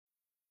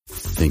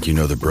Think you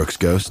know the Brooks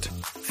Ghost?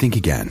 Think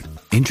again.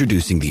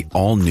 Introducing the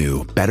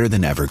all-new,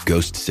 better-than-ever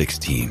Ghost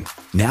 16.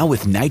 Now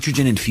with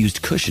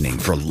nitrogen-infused cushioning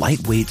for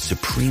lightweight,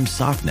 supreme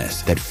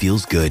softness that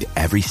feels good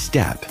every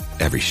step,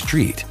 every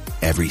street,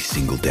 every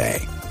single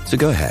day. So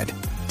go ahead,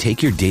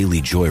 take your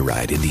daily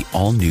joyride in the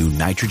all-new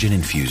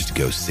nitrogen-infused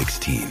Ghost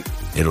 16.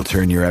 It'll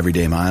turn your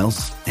everyday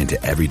miles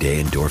into everyday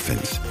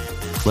endorphins.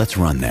 Let's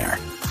run there.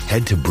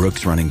 Head to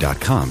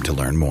brooksrunning.com to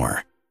learn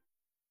more.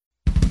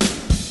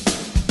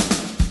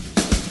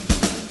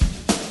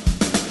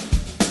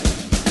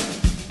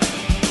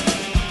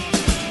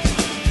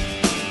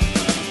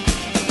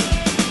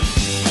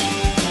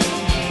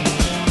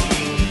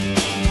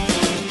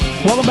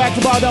 Welcome back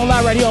to Ball Don't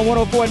Lie right here on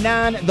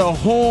 104.9 The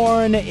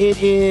Horn.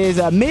 It is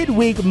a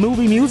midweek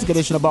movie music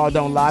edition of Ball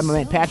Don't Lie. My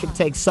man Patrick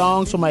takes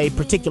songs from a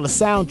particular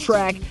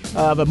soundtrack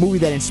of a movie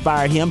that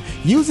inspired him,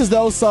 uses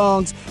those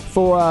songs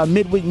for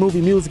midweek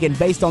movie music, and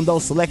based on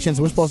those selections,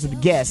 we're supposed to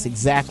guess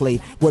exactly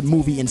what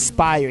movie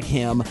inspired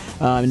him,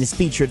 and is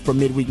featured for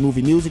midweek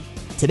movie music.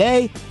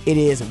 Today, it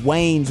is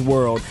Wayne's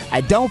World.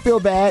 I don't feel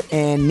bad,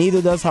 and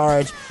neither does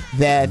Harge,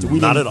 that we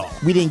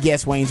didn't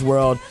guess Wayne's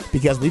World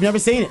because we've never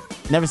seen it.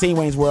 Never seen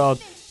Wayne's World.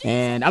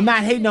 And I'm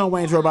not hating on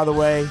Wayne's World, by the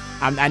way.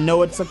 I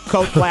know it's a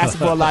cult classic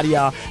for a lot of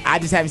y'all. I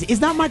just haven't seen it.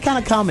 It's not my kind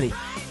of comedy.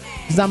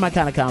 It's not my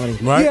kind of comedy.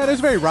 Right? Yeah,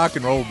 there's very rock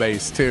and roll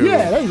based, too.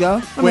 Yeah, there you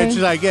go.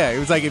 It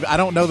was like, if I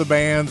don't know the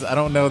bands, I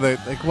don't know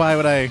why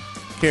would I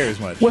care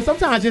as much? Well,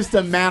 sometimes just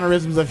the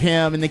mannerisms of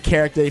him and the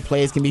character he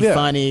plays can be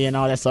funny and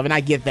all that stuff, and I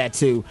get that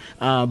too.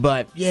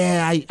 But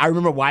yeah, I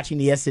remember watching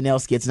the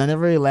SNL skits, and I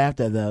never really laughed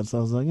at those, so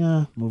I was like,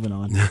 moving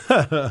on.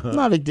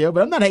 Not a big deal,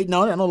 but I'm not hating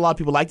on it. I know a lot of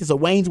people like this. So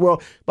Wayne's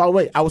World, by the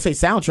way, I would say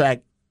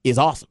soundtrack is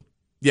awesome.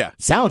 Yeah.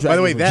 Soundtrack. By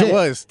the way, that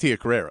was Tia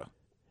Carrera.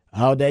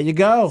 Oh, there you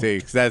go.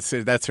 See, 'cause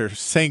that's her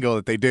single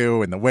that they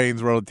do, and the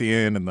Wayne's World at the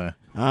end, and the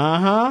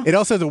It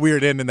also has a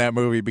weird end in that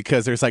movie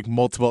because there's like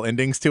multiple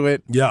endings to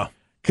it. Yeah.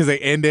 Because they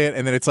end it,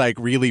 and then it's like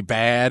really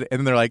bad, and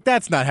then they're like,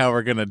 "That's not how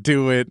we're gonna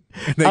do it."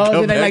 And they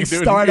then they like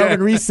start over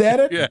and reset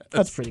it. Yeah,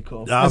 that's pretty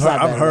cool. I've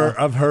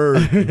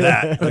heard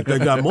that like they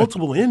got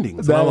multiple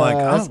endings. And I'm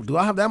like, do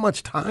I have that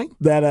much time?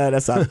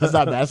 That's not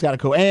bad. That's kind of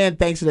cool. And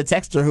thanks to the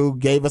texter who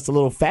gave us a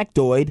little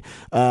factoid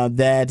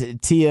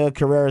that Tia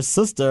Carrera's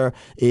sister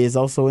is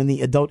also in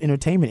the adult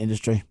entertainment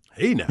industry.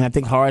 Hey, now. And I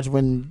think Harge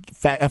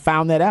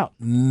found that out.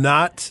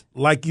 Not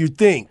like you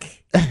think.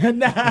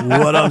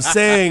 What I'm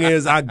saying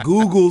is I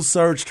Google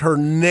searched her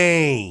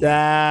name.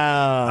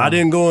 I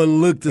didn't go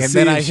and look to see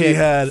if she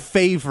had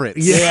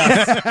favorites.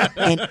 Yeah.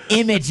 And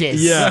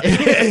images. Yeah.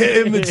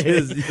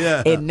 Images.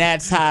 Yeah. And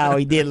that's how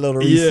he did a little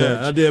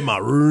research. Yeah, I did my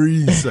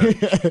research.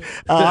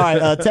 All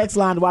right. Text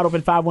line wide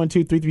open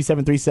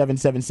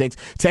 512-337-3776.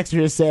 Texter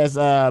here says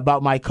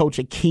about my Coach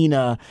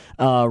Akina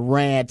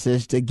rant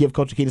to give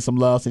Coach Akina some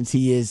love since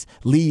he is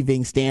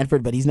leaving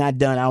Stanford, but he's not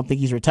done. I don't think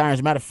he's retiring.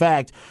 As a matter of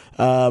fact,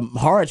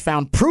 Harge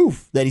found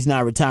proof that he's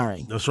not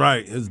retiring. That's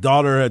right. His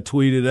daughter had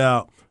tweeted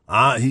out,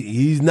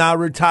 he's not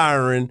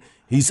retiring.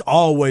 He's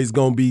always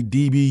going to be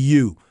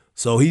DBU.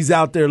 So he's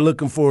out there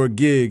looking for a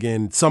gig,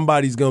 and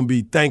somebody's going to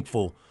be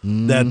thankful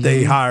that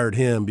they hired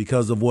him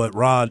because of what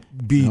Rod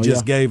B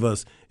gave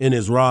us in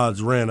his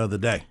Rod's rant of the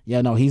day.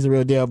 Yeah, no, he's the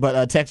real deal.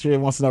 But Texter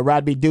wants to know,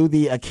 Rod B, do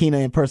the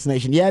Akina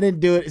impersonation. Yeah, I didn't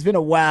do it. It's been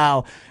a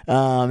while,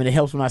 and it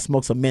helps when I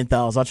smoke some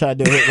menthols. I'll try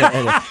to do it.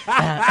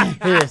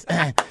 Here it is.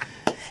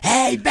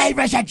 Hey,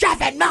 baby, you're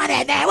dropping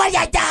money, man. What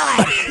are you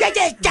doing? You're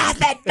just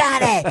dropping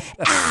money.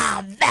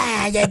 Oh,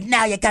 man, you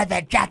know you could have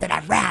been dropping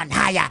around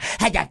higher.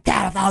 Had you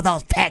thought of all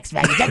those picks,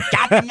 man. You're just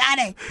dropping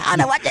money. I don't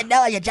know what to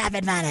do. You're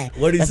dropping money.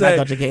 What'd he say?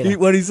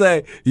 What'd he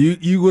say?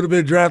 You would have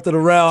been drafted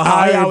around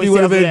higher if you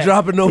would have been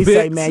dropping no picks. He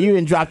say, man, you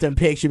didn't drop them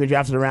picks. You've been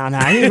drafted around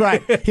high. He's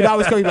right. He'd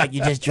always come like,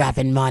 you're just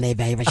dropping money,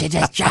 baby. You're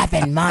just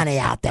dropping money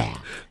out there.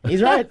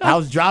 He's right. I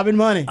was dropping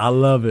money. I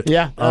love it.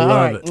 Yeah. I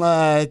love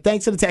it.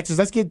 Thanks to the Texans.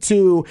 Let's get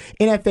to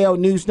NFL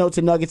news, notes,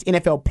 and nuggets,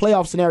 NFL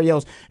playoff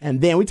scenarios,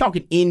 and then we're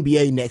talking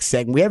NBA next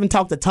segment. We haven't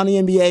talked a ton of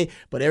NBA,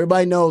 but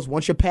everybody knows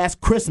once you're past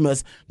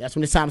Christmas, that's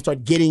when it's time to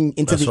start getting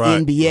into the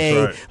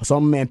NBA. Right. So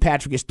my man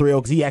Patrick is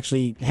thrilled because he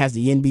actually has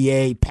the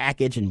NBA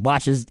package and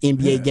watches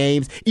NBA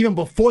games even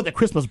before the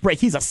Christmas break.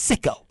 He's a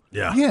sicko.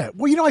 Yeah.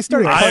 Well, I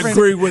started. I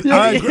agree with.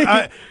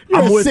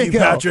 I'm with you,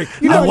 Patrick.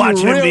 I watch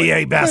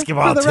NBA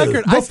basketball too. For the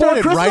record, I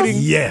started writing.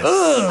 Yes.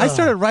 I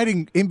started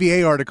writing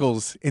NBA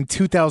articles in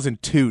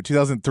 2002,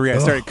 2003. I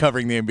started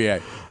covering the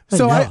NBA.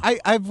 So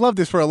I've loved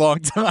this for a long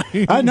time.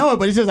 I know it,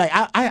 but it's just like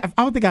I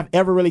don't think I've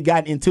ever really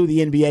gotten into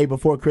the NBA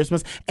before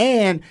Christmas,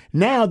 and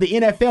now the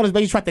NFL is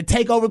basically trying to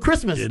take over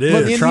Christmas. It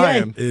is. They're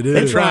trying. It is.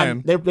 They're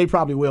trying. They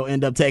probably will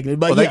end up taking it.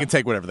 But they can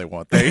take whatever they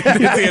want. It's the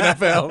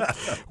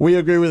NFL. We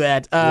agree with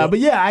that. But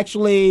yeah,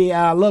 actually,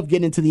 I love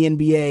getting into the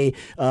NBA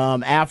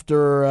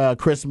after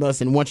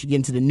Christmas and once you get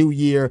into the new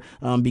year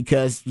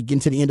because you get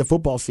into the end of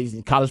football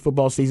season. College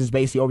football season is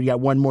basically over. You got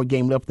one more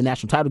game left, the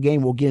national title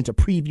game. We'll get into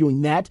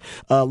previewing that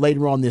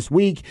later on this this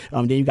week.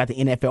 Then you got the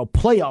NFL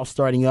playoffs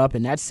starting up,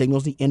 and that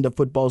signals the end of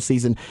football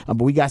season.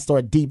 But we got to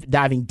start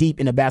diving deep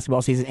into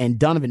basketball season, and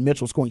Donovan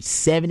Mitchell scoring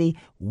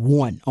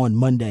 71 on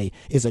Monday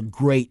is a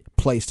great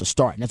place to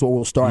start. And that's where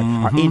we'll start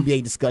our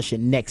NBA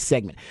discussion next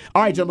segment.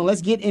 All right, gentlemen,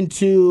 let's get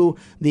into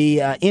the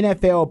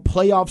NFL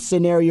playoff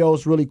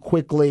scenarios really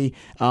quickly,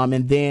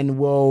 and then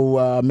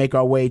we'll make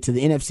our way to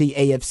the NFC,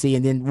 AFC,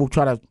 and then we'll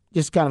try to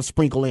just kind of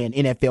sprinkle in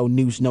NFL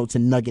news, notes,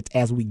 and nuggets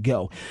as we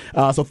go.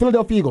 So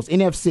Philadelphia Eagles,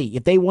 NFC,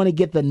 if they want to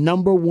get the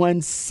number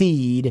 1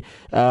 seed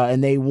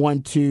and they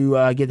want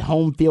to get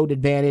home field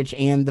advantage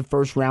and the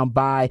first round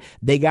bye,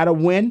 they got to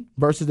win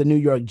versus the New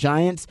York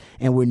Giants.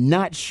 And we're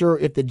not sure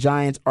if the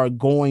Giants are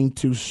going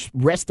to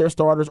rest their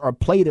starters or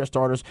play their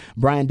starters.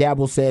 Brian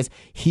Daboll says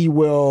he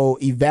will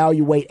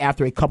evaluate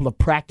after a couple of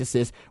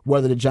practices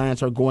whether the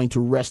Giants are going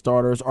to rest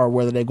starters or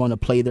whether they're going to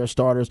play their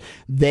starters.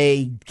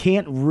 They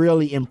can't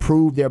really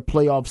improve their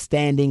playoff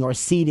standing or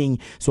seeding,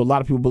 so a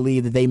lot of people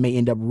believe that they may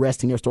end up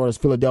resting their starters.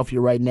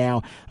 Philadelphia right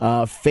now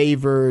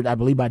favored, I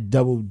believe, by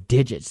double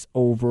digits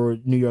over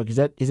New York. Is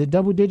it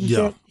double digits?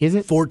 Yeah. Yet? Is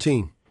it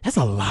 14? That's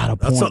a lot of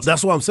points.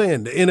 That's what I'm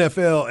saying. The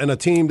NFL and a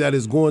team that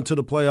is going to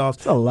the playoffs.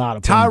 That's a lot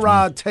of points.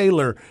 Tyrod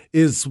Taylor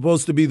is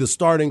supposed to be the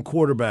starting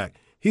quarterback.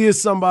 He is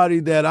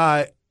somebody that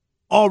I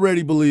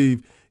already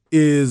believe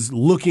is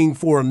looking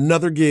for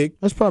another gig.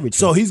 That's probably true.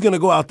 So he's going to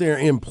go out there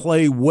and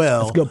play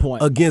well. That's a good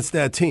point. Against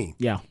that team.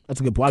 Yeah, that's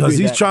a good point. Because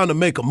he's trying to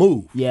make a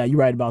move. Yeah, you're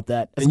right about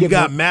that. That's and you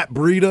got Matt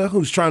Breida,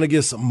 who's trying to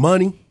get some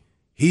money.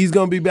 He's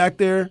going to be back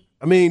there.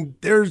 I mean,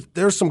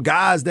 there's some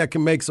guys that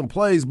can make some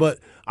plays, but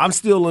I'm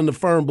still in the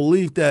firm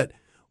belief that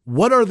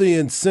what are the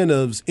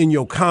incentives in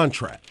your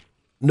contract,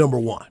 number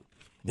one?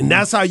 And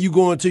that's how you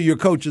go into your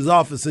coach's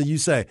office and you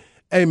say,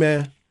 hey,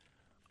 man,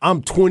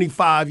 I'm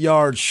 25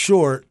 yards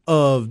short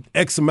of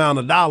X amount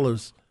of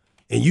dollars,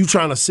 and you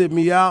trying to sit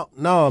me out?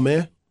 No,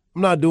 man.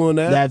 I'm not doing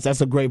that. That's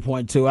a great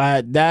point, too.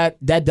 That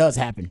does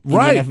happen.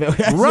 Right,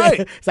 right.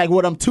 It's like,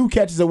 I'm 2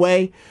 catches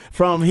away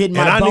from hitting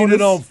my bonus. And I need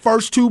it on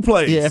first 2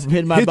 plays. Yeah, from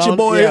hitting my Hit bonus. your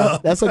boy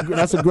up. That's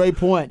a great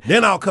point.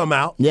 Then I'll come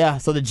out. Yeah,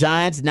 so the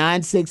Giants,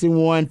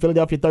 9-6-1,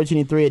 Philadelphia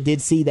 13-3. I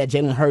did see that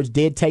Jalen Hurts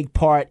did take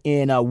part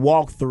in a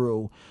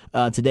walkthrough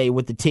today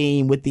with the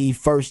team, with the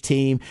first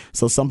team.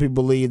 So some people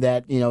believe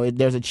that,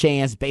 there's a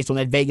chance based on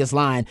that Vegas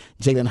line,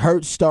 Jalen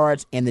Hurts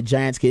starts and the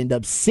Giants could end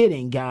up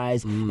sitting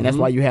guys. Mm-hmm. And that's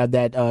why you have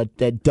that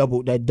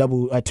double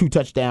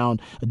 2-touchdown,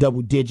 a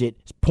double-digit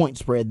point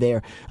spread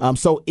there.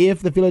 So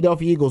if the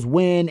Philadelphia Eagles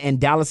win and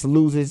Dallas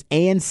loses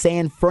and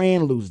San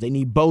Fran loses, they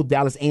need both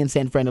Dallas and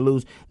San Fran to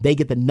lose, they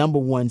get the number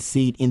 1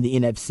 seed in the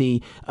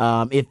NFC.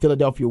 If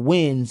Philadelphia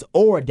wins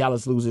or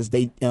Dallas loses,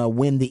 they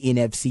win the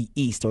NFC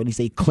East, or at least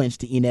they clinch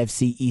the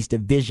NFC East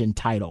division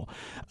title.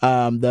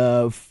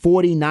 The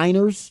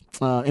 49ers,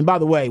 and by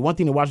the way, one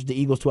thing to watch with the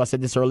Eagles too, I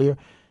said this earlier,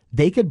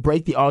 they could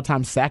break the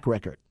all-time sack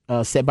record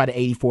set by the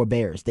 84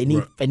 Bears. They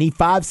need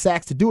 5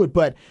 sacks to do it,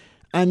 but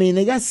I mean,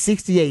 they got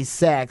 68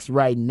 sacks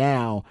right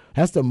now.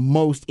 That's the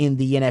most in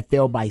the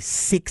NFL by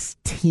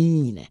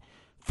 16.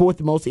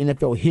 4th most in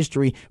NFL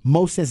history,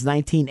 most since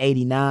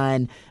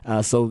 1989.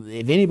 So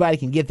if anybody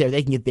can get there,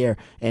 they can get there.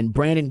 And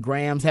Brandon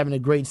Graham's having a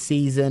great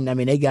season. I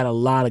mean, they got a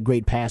lot of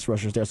great pass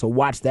rushers there. So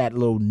watch that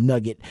little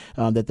nugget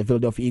that the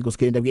Philadelphia Eagles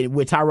could end up getting.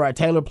 With Tyrod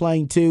Taylor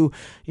playing too,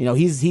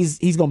 he's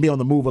going to be on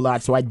the move a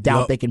lot. So I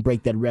doubt they can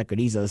break that record.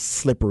 He's a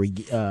slippery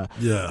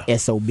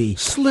SOB.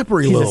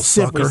 Slippery he's little a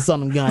slippery sucker.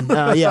 Son of a gun.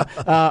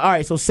 All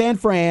right, so San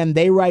Fran,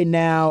 they right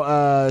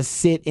now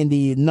sit in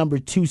the number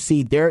 2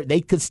 seed.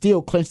 They could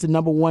still clinch the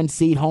number 1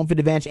 seed, home field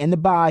advantage, and the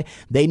bye.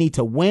 They need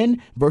to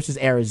win versus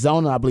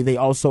Arizona. I believe they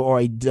also are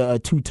a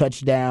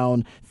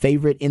 2-touchdown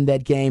favorite in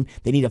that game.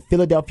 They need a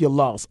Philadelphia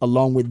loss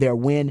along with their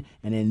win,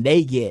 and then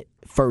they get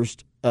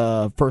first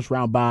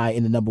round bye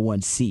in the number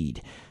 1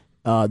 seed.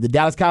 The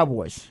Dallas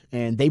Cowboys,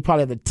 and they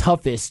probably have the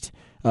toughest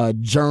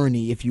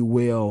journey, if you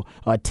will,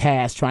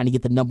 task trying to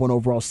get the number 1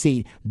 overall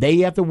seed. They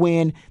have to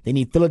win. They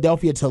need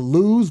Philadelphia to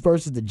lose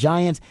versus the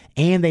Giants,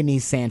 and they need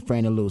San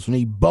Fran to lose. We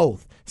need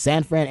both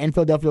San Fran and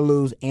Philadelphia to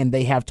lose, and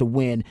they have to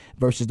win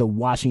versus the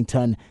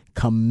Washington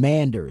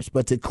Commanders.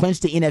 But to clinch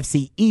the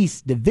NFC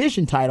East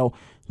division title,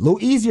 a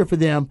little easier for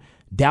them.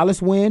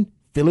 Dallas win,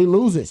 Philly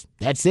loses.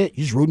 That's it.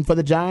 You're just rooting for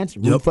the Giants,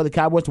 rooting for the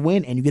Cowboys to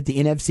win, and you get the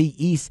NFC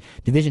East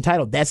division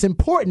title. That's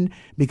important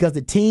because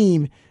the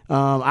team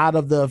out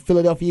of the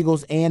Philadelphia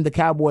Eagles and the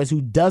Cowboys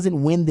who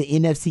doesn't win the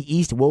NFC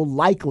East will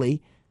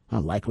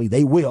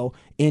they will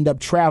end up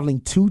traveling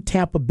to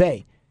Tampa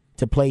Bay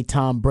to play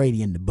Tom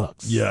Brady and the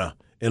Bucs. Yeah.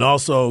 And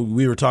also,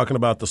 we were talking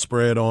about the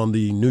spread on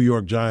the New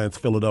York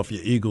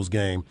Giants-Philadelphia Eagles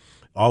game.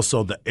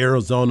 Also, the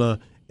Arizona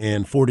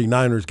and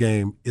 49ers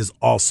game is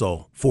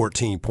also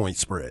 14-point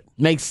spread.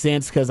 Makes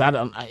sense because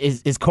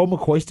is Colt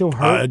McCoy still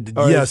hurt?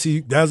 Yes,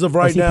 as of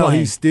right now,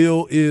 he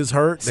still is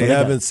hurt. So they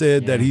haven't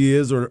said that he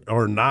is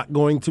or not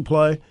going to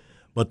play,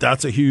 but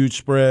that's a huge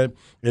spread.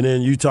 And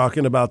then you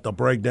talking about the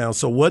breakdown.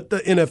 So what the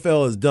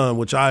NFL has done,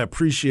 which I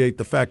appreciate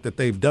the fact that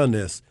they've done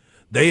this,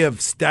 they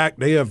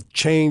have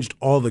changed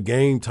all the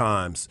game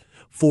times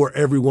for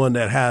everyone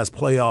that has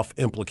playoff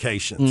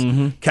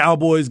implications.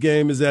 Cowboys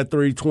game is at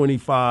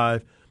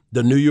 325.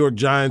 The New York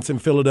Giants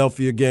and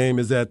Philadelphia game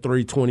is at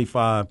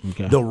 325.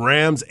 Okay. The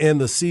Rams and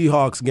the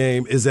Seahawks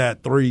game is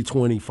at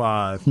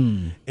 325.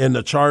 And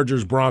the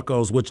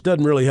Chargers-Broncos, which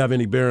doesn't really have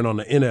any bearing on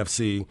the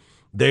NFC,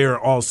 they are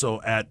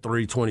also at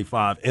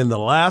 325. And the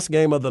last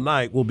game of the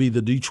night will be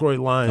the Detroit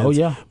Lions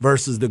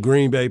versus the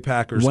Green Bay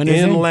Packers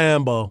in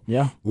Lambeau.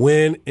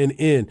 Win and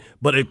in.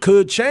 But it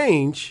could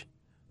change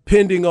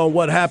depending on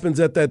what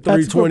happens at that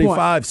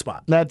 325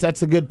 spot.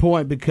 That's a good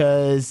point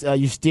because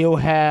you still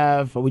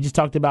have, we just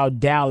talked about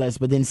Dallas,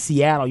 but then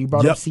Seattle. You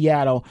brought up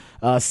Seattle.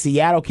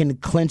 Seattle can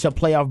clinch a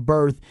playoff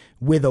berth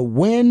with a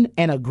win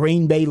and a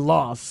Green Bay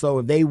loss. So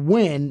if they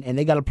win and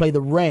they got to play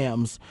the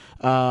Rams,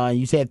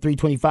 you said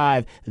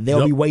 325,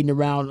 they'll be waiting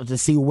around to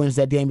see who wins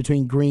that game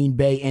between Green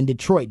Bay and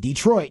Detroit.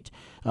 Detroit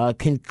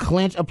can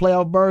clinch a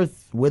playoff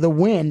berth with a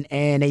win,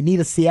 and they need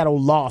a Seattle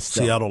loss.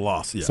 Seattle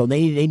loss, yeah. So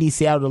they need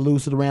Seattle to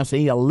lose to the Rams. So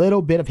they need a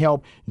little bit of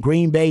help.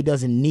 Green Bay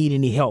doesn't need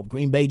any help.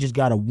 Green Bay just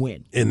got to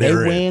win. And they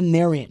win,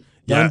 they're in.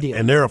 Done deal.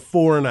 And they're a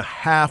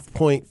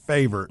 4.5-point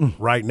favorite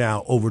right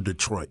now over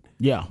Detroit.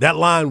 Yeah. That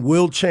line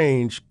will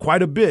change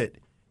quite a bit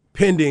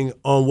pending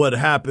on what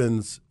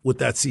happens with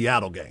that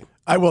Seattle game.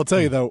 I will tell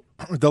you, though,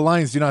 the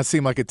Lions do not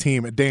seem like a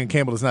team. Dan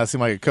Campbell does not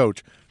seem like a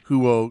coach who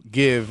will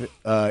give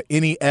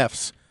any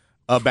Fs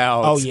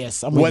about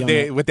what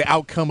the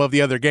outcome of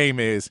the other game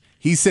is.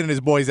 He's sending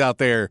his boys out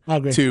there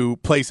to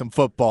play some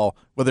football,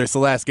 whether it's the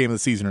last game of the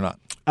season or not.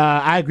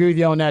 I agree with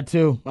you on that,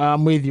 too.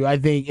 I'm with you. I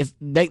think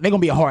they're going to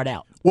be a hard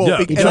out. Well,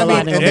 and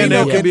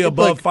they can be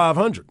above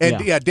 500.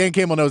 And Dan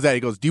Campbell knows that. He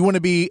goes, do you want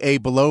to be a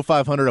below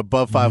 500,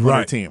 above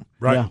 500 team?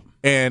 Right. Yeah.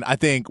 And I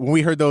think when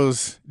we heard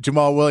those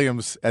Jamal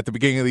Williams at the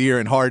beginning of the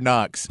year in Hard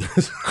Knocks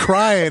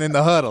crying in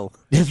the huddle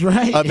That's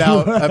right.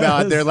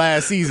 about their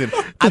last season,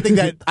 I think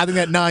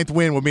that ninth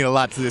win would mean a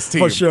lot to this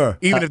team. For sure.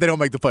 Even if they don't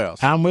make the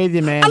playoffs. I'm with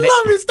you, man. I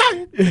love this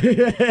thing.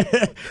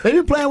 They've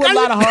been playing with a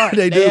lot of heart.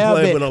 They do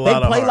play with a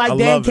lot of heart. They play like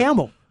Dan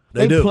Campbell.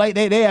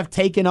 They have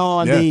taken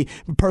on the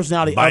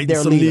personality of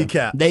their leader.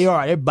 Kneecaps.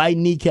 They're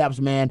biting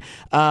kneecaps, man.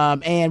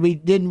 And we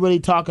didn't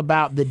really talk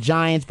about the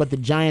Giants, but the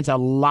Giants are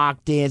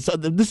locked in. So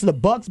this is the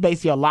Bucs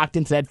basically are locked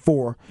into that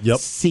 4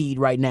 seed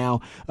right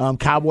now.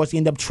 Cowboys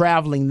end up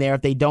traveling there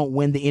if they don't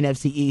win the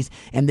NFC East,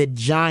 and the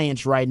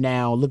Giants right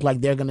now look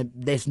like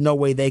there's no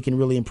way they can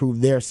really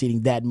improve their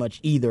seeding that much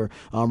either.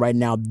 Right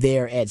now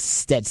they're at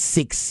that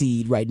 6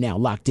 seed right now,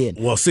 locked in.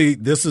 Well, see,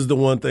 this is the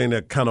one thing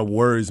that kind of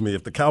worries me.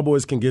 If the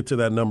Cowboys can get to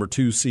that number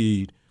 2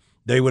 seed,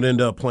 they would end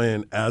up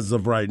playing, as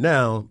of right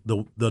now,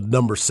 the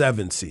number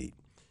 7 seed.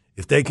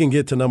 If they can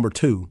get to number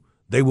 2,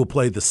 they will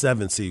play the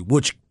 7 seed,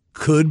 which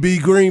could be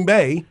Green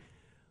Bay,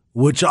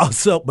 which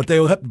also, but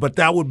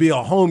that would be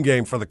a home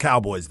game for the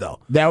Cowboys,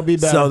 though. That would be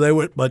better. So they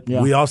would, but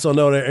we also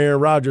know that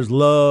Aaron Rodgers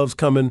loves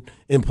coming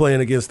and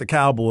playing against the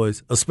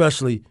Cowboys,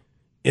 especially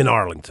in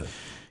Arlington.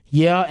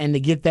 Yeah, and to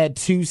get that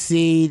 2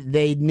 seed,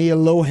 they need a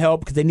little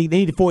help because they need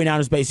the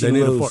 49ers basically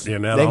to lose. I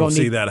don't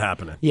see that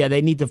happening. Yeah,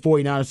 they need the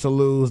 49ers to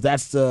lose.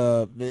 That's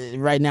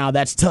right now,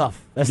 that's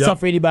tough. That's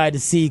tough for anybody to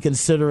see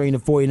considering the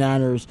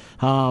 49ers,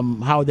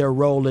 how they're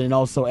rolling, and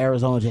also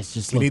Arizona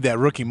just you need that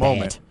rookie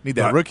moment. Need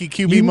that rookie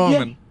QB Yeah.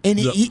 moment. And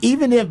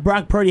even if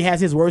Brock Purdy has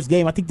his worst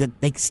game, I think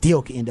that they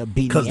still can end up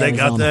beating Arizona. Because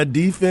they got that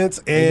defense,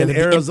 and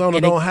Arizona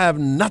don't have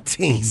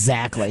nothing.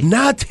 Exactly.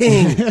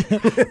 Nothing.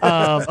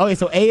 Okay,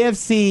 so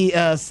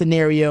AFC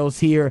scenarios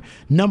here.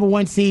 Number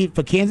 1 seed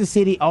for Kansas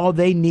City, all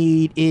they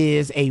need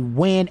is a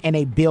win and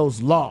a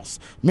Bills loss.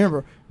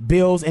 Remember,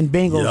 Bills and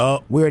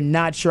Bengals, we're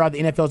not sure how the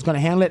NFL is going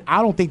to handle it.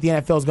 I don't think the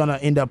NFL is going to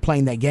end up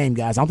playing that game,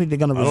 guys. I don't think they're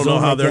going to resume that game. I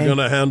don't know how they're going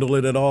to handle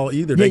it at all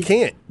either. They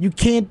can't. You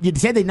can't. You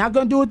said they're not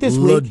going to do it this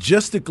week.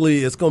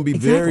 Logistically, it's going to be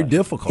very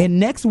difficult. And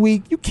next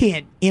week, you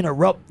can't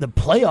interrupt the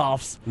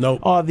playoffs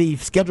or the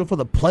schedule for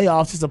the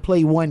playoffs just to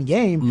play one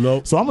game.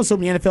 Nope. So I'm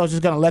assuming the NFL is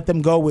just going to let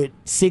them go with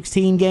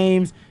 16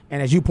 games.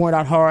 And as you point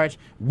out, Harge,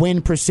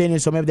 win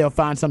percentage, so maybe they'll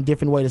find some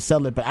different way to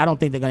settle it, but I don't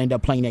think they're going to end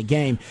up playing that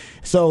game.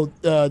 So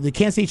the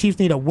Kansas City Chiefs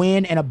need a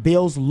win and a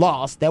Bills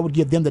loss. That would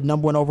give them the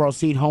number 1 overall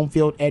seed, home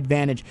field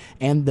advantage,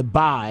 and the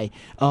bye.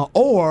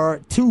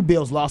 Or 2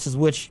 Bills losses,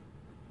 which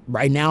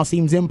right now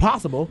seems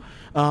impossible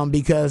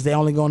because they're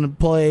only going to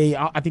play,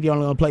 I think they're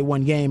only going to play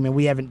 1 game, and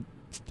we haven't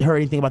heard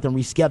anything about them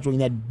rescheduling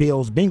that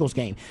Bills-Bengals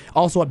game.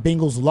 Also, a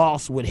Bengals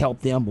loss would help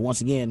them, but once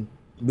again,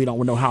 we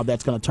don't know how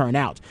that's going to turn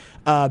out.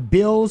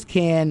 Bills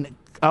can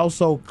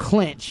also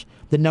clinch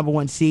the number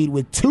 1 seed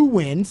with 2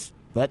 wins,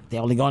 but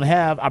they're only going to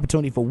have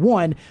opportunity for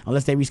 1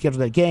 unless they reschedule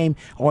that game,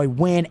 or a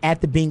win at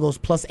the Bengals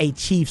plus a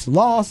Chiefs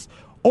loss,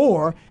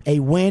 or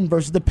a win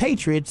versus the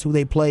Patriots, who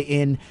they play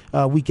in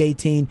Week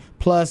 18,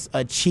 plus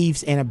a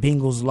Chiefs and a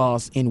Bengals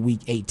loss in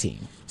Week 18.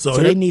 So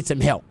they need some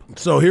help.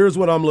 So here's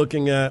what I'm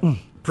looking at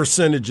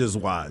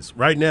percentages-wise.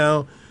 Right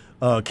now,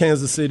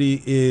 Kansas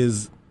City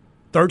is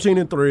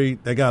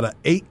 13-3. They got an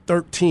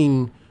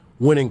 813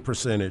 winning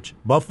percentage.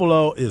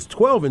 Buffalo is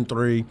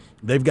 12-3.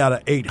 They've got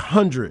an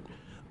 800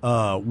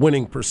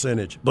 winning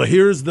percentage. But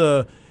here's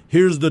the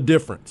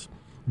difference.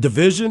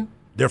 Division,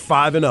 they're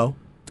 5-0.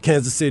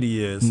 Kansas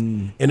City is.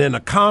 And in the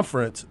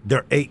conference,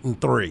 they're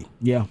 8-3.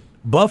 Yeah.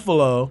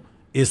 Buffalo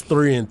is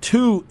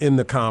 3-2 in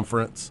the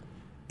conference,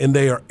 and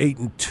they are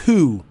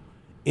 8-2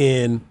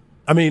 in.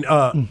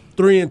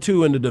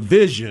 3-2 in the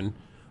division,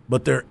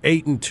 but they're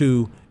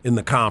 8-2 in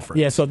the conference.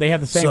 Yeah, so they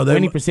have the same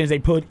winning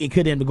percentage. It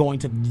could end up going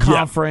to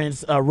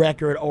conference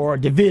record or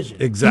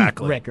division.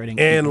 Exactly. Record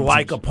and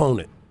like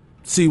opponent.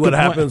 See what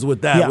happens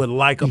with that with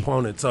like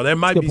opponent. So there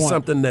might be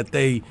something that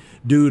they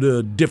do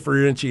to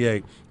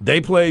differentiate.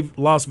 They play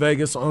Las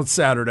Vegas on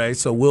Saturday,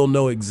 so we'll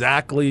know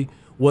exactly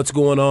what's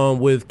going on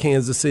with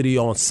Kansas City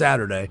on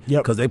Saturday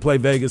because they play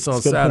Vegas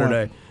on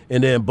Saturday,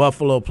 and then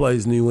Buffalo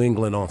plays New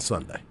England on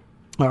Sunday.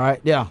 All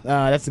right,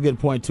 that's a good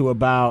point, too,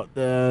 about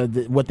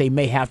what they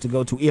may have to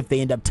go to if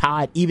they end up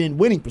tied, even in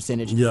winning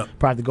percentage,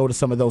 probably to go to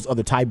some of those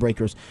other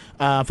tiebreakers.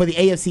 For the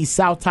AFC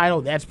South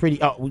title, that's pretty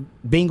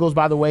Bengals,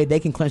 by the way, they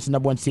can clinch the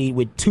number 1 seed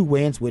with 2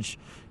 wins, which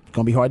is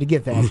going to be hard to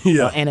get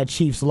that, and a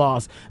Chiefs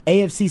loss.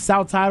 AFC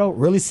South title,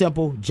 really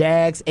simple.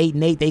 Jags,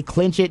 8-8, they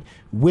clinch it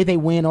with a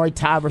win or a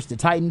tie versus the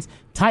Titans.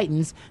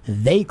 Titans,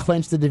 they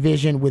clinch the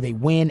division with a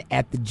win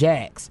at the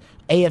Jags.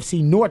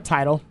 AFC North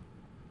title,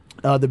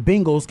 the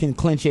Bengals can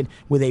clinch it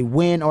with a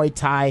win or a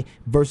tie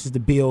versus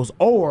the Bills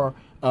or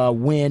a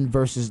win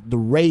versus the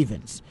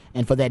Ravens.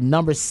 And for that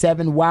number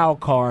 7 wild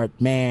card,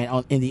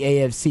 man, in the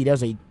AFC,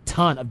 there's a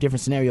ton of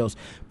different scenarios.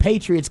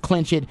 Patriots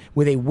clinch it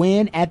with a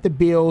win at the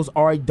Bills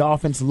or a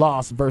Dolphins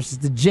loss versus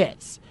the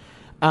Jets.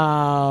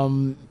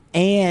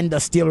 And the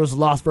Steelers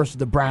loss versus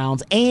the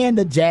Browns, and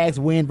the Jags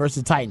win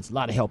versus the Titans. A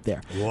lot of help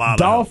there.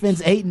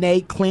 Dolphins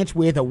 8-8 clinch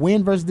with a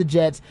win versus the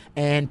Jets,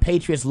 and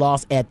Patriots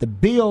loss at the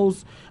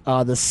Bills.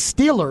 The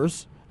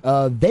Steelers,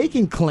 they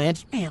can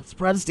clinch. Man, I'm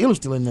surprised the Steelers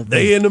still in the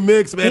They in the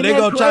mix, man. They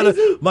gonna try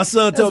to. My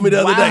son told me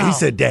the other day. He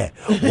said, "Dad,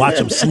 watch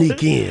them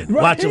sneak in.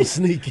 Watch them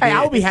sneak in." Hey,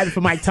 I would be happy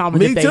for Mike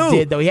Tomlin if they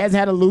did, though. He hasn't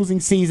had a losing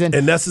season,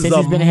 and this is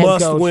a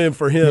must-win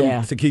for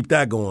him to keep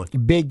that going.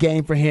 Big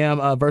game for him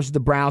versus the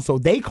Browns. So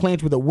they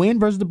clinch with a win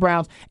versus the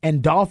Browns,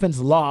 and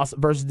Dolphins loss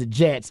versus the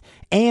Jets,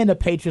 and the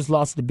Patriots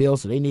lost to the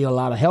Bills. So they need a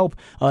lot of help.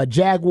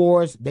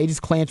 Jaguars, they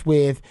just clinch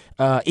with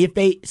if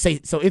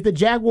the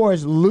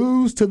Jaguars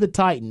lose to the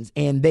Titans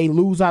and they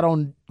lose out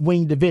on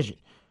winning division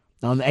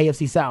on the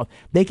AFC South,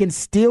 they can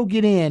still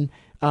get in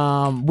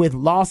with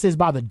losses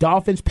by the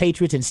Dolphins,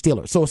 Patriots, and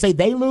Steelers. So say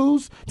they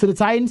lose to the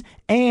Titans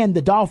and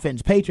the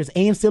Dolphins, Patriots,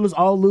 and Steelers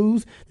all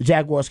lose, the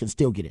Jaguars can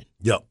still get in.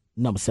 Yep.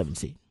 Number 7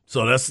 seed.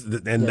 So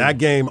that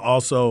game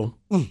also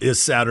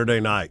is Saturday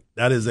night.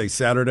 That is a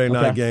Saturday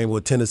night game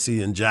with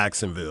Tennessee and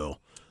Jacksonville,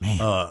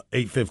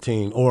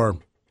 8:15 or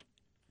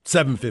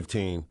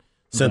 7:15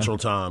 Central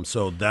Time.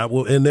 So that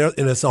will and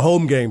it's a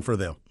home game for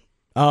them.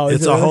 Oh,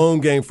 it's a home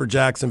game for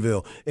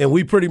Jacksonville, and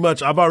we pretty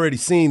much I've already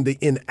seen the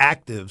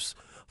inactives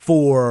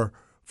for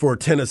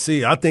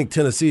Tennessee. I think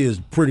Tennessee has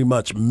pretty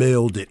much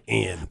mailed it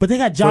in. But they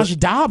got Josh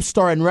Dobbs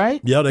starting, right?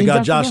 Yeah, they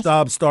got Josh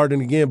Dobbs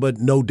starting again, but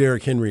no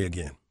Derrick Henry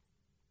again.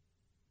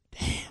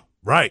 Damn.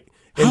 Right.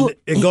 And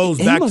it goes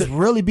back to. He must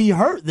really be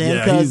hurt then.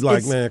 Yeah, he's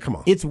like, man, come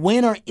on. It's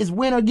win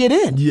or get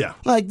in. Yeah.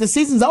 Like the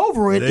season's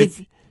over.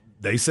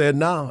 They said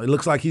no. It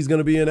looks like he's going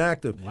to be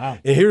inactive. Wow.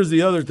 And here's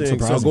the other thing.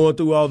 So going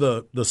through all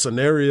the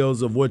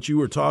scenarios of what you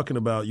were talking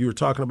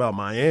about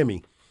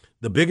Miami.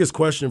 The biggest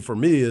question for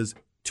me is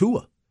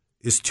Tua.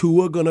 Is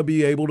Tua going to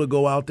be able to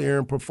go out there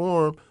and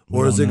perform,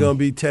 or is it going to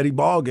be Teddy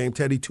Ballgame,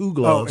 Teddy Two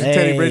Gloves?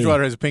 Teddy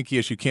Bridgewater has a pinky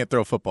issue, can't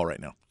throw a football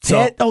right now.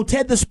 Ted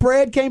the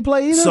spread can't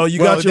play either? So you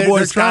got your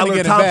boy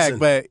Skylar Back, Thompson.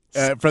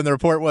 but from the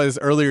report was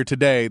earlier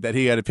today that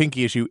he had a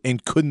pinky issue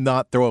and could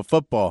not throw a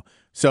football.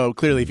 So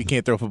clearly if he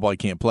can't throw a football, he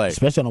can't play.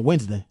 Especially on a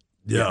Wednesday.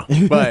 Yeah.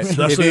 But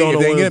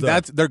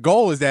their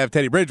goal is to have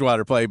Teddy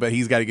Bridgewater play, but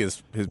he's got to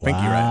get his pinky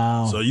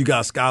right. So you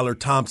got Skylar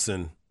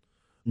Thompson.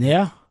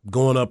 Yeah.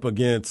 Going up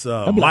against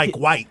Mike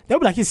White. That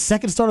would be like his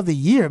second start of the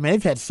year, man.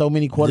 They've had so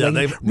many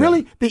quarterbacks.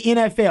 Really, the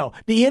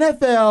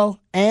NFL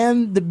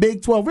and the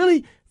Big 12,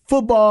 really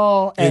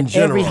football at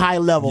every high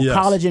level,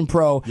 college and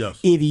pro. Yes.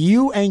 If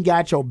you ain't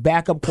got your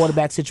backup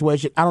quarterback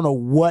situation, I don't know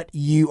what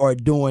you are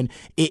doing.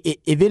 If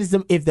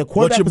the quarterback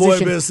what your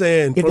position, boy been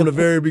saying from the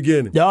very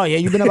beginning. Oh yeah,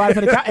 you've been about it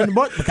for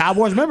the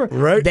Cowboys. Remember,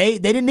 right? They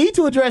didn't need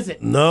to address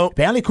it. No.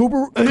 Apparently,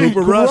 Cooper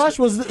Rush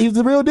was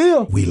the real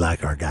deal. We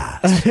like our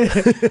guys.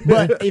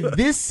 But if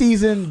this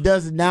season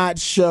does not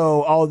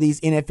show all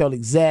these NFL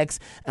execs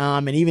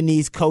and even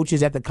these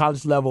coaches at the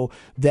college level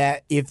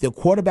that if the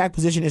quarterback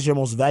position is your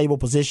most valuable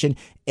position,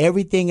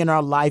 everything in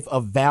our life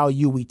of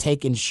value we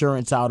take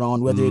insurance out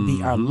on, whether it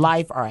be our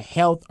life, our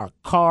health, our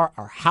car,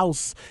 our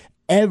house,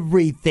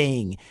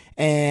 everything.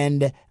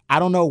 And I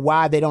don't know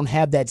why they don't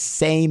have that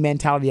same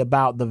mentality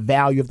about the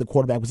value of the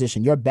quarterback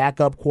position. Your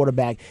backup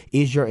quarterback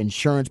is your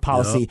insurance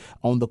policy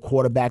on the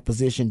quarterback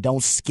position.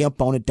 Don't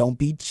skimp on it. Don't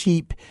be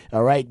cheap.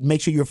 All right?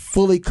 Make sure you're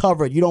fully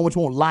covered. You don't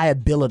want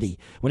liability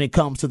when it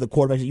comes to the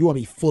quarterback. You want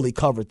to be fully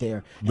covered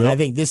there. And I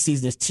think this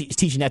season is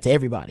teaching that to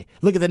everybody.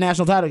 Look at the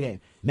national title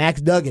game.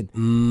 Max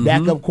Duggan,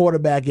 backup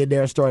quarterback in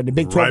there, starting the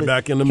Big 12. Right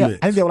back in the mix. I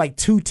think there were like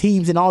 2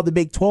 teams in all the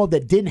Big 12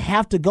 that didn't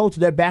have to go to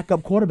their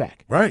backup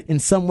quarterback. Right. In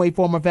some way,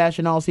 form, or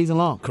fashion all season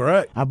long.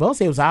 Correct. I both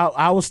say it was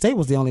Iowa State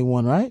was the only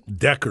one, right?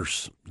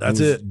 Deckers. That's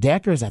it.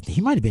 Deckers, I think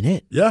he might have been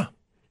it. Yeah.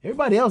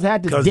 Everybody else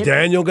had to. Because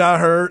Daniel got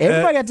hurt.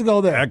 Everybody had to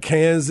go there. At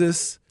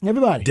Kansas.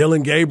 Everybody.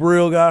 Dylan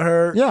Gabriel got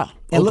hurt. Yeah.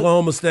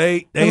 Oklahoma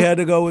State, they had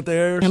to go with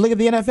theirs. And look at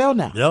the NFL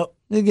now. Yep.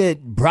 Look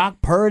at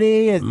Brock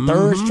Purdy, a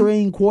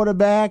third-string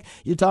quarterback.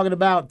 You're talking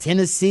about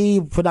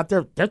Tennessee put out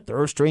their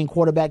third-string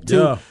quarterback, too.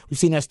 Yeah. We've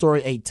seen that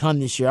story a ton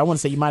this year. I want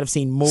to say you might have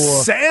seen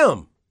more.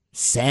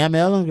 Sam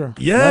Ehlinger.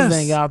 Yes.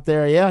 Thing out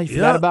there. Yeah, you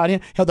forgot about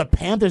him. Hell, the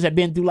Panthers have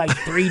been through like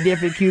 3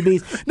 different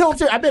QBs. No, I'm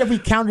serious. I bet if we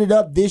counted it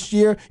up this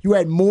year, you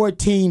had more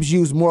teams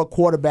use more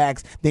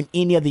quarterbacks than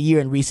any other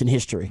year in recent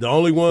history. The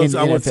only ones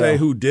I would say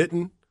who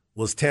didn't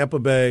was Tampa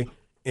Bay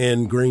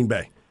and Green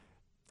Bay.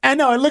 I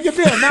know, and look at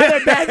them. Now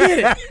they're back in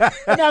it.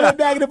 Now they're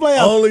back in the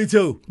playoffs. Only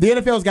 2. The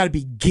NFL's got to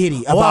be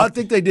giddy about. Well, I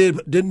think they did.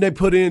 Didn't they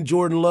put in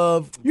Jordan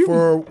Love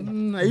for you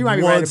might be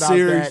right about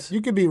series? That.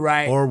 You could be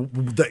right. Or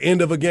the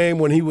end of a game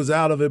when he was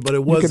out of it, but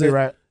it wasn't. You could be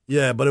right.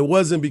 Yeah, but it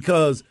wasn't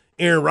because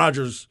Aaron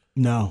Rodgers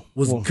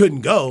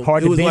couldn't go.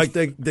 It was like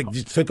they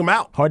just took him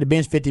out. Hard to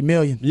bench $50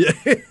 million. Yeah.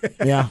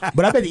 Yeah.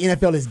 But I bet the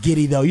NFL is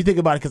giddy, though. You think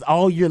about it, because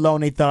all year long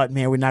they thought,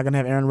 man, we're not going to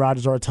have Aaron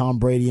Rodgers or Tom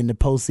Brady in the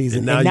postseason.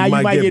 And now you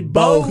might get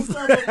both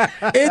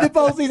in the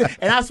postseason.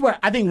 And I swear,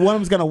 I think one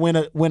of them's going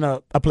to win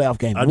a playoff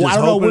game. I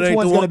don't know which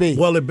one's going to be.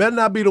 Well, it better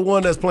not be the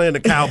one that's playing the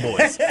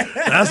Cowboys.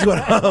 That's what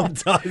I'm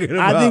talking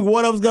about. I think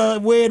one of them's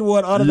going to win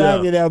one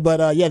automatically there. But,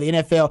 the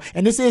NFL.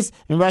 And this is,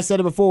 remember I said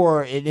it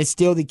before, it's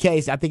still the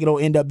case. I think it'll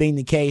end up being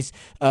the case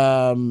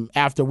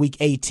after Week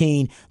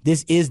 18.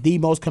 This is the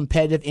most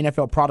competitive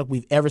NFL product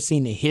we've ever seen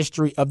in the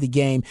history of the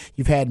game.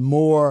 You've had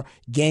more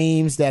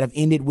games that have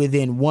ended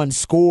within 1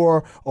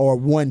 score or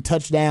 1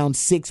 touchdown,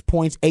 6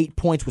 points, 8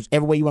 points,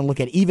 whichever way you want to look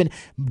at it. Even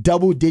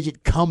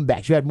double-digit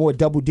comebacks. You had more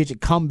double-digit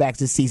comebacks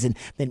this season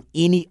than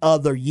any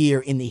other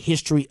year in the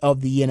history of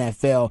the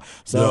NFL.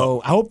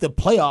 So I hope the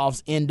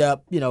playoffs end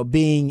up,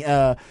 being,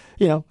 I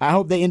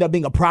hope they end up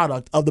being a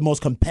product of the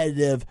most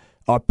competitive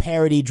or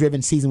parity-driven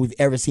season we've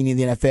ever seen in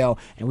the NFL,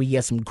 and we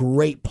get some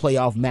great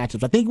playoff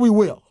matchups. I think we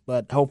will,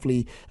 but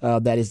hopefully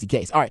that is the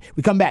case. All right,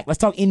 we come back. Let's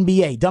talk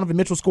NBA. Donovan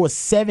Mitchell scores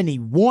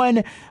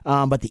 71,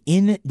 but the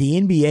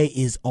NBA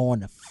is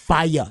on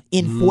fire.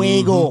 En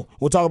fuego.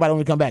 We'll talk about it when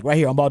we come back right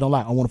here on Ball Don't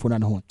Lie on 104.9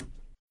 The Horn.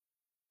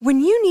 When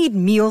you need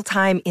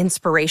mealtime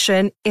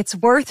inspiration, it's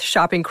worth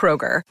shopping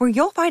Kroger, where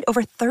you'll find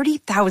over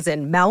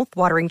 30,000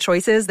 mouth-watering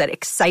choices that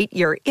excite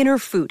your inner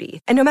foodie.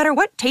 And no matter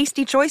what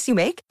tasty choice you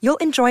make, you'll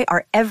enjoy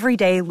our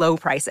everyday low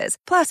prices,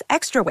 plus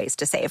extra ways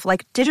to save,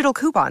 like digital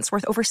coupons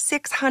worth over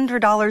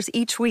 $600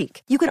 each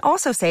week. You can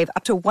also save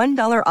up to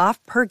 $1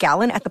 off per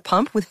gallon at the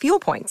pump with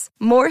fuel points.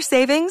 More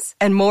savings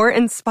and more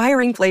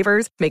inspiring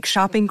flavors make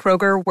shopping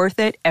Kroger worth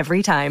it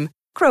every time.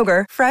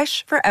 Kroger,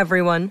 fresh for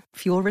everyone.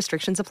 Fuel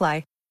restrictions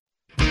apply.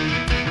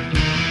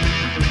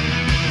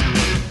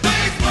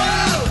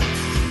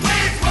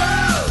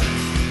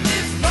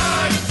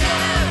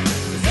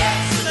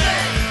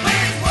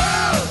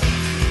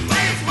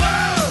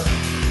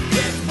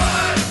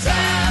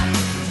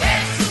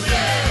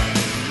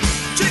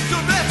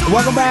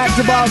 Welcome back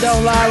to Ball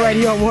Don't Lie right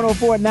here on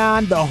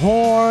 104.9 The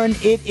Horn.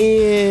 It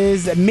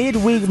is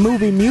midweek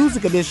movie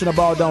music edition of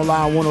Ball Don't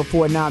Lie on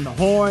 104.9 The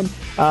Horn.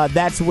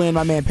 That's when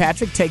my man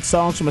Patrick takes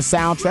songs from a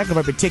soundtrack of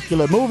a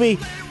particular movie,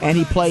 and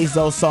he plays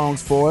those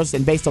songs for us.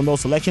 And based on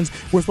those selections,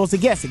 we're supposed to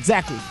guess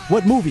exactly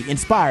what movie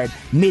inspired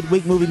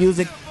midweek movie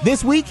music.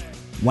 This week,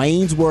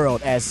 Wayne's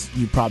World, as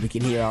you probably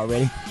can hear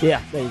already.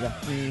 Yeah, there you go.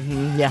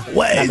 Yeah,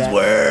 Wayne's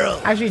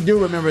World. I actually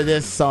do remember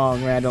this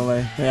song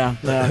randomly.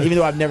 Yeah. Even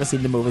though I've never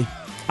seen the movie.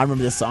 I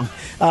remember this song.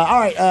 All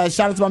right,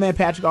 shout out to my man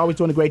Patrick, always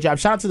doing a great job.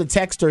 Shout out to the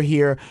texter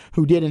here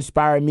who did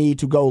inspire me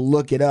to go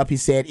look it up. He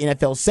said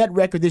NFL set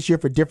record this year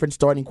for different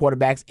starting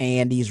quarterbacks,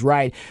 and he's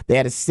right. They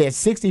had said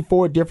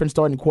 64 different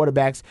starting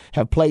quarterbacks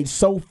have played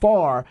so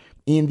far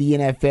in the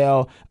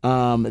NFL.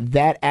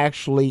 That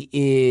actually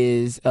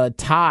is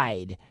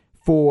tied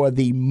for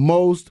the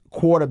most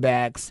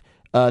quarterbacks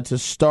to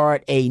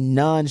start a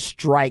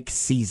non-strike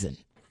season.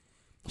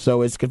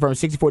 So it's confirmed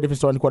 64 different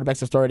starting quarterbacks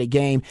have started a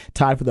game,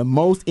 tied for the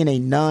most in a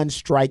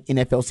non-strike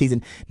NFL season.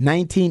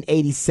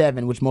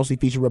 1987, which mostly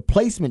featured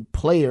replacement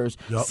players,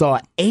 saw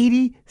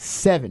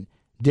 87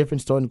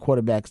 different starting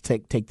quarterbacks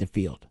take the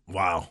field.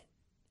 Wow.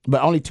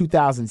 But only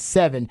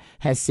 2007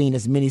 has seen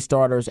as many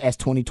starters as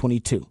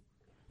 2022,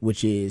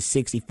 which is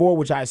 64,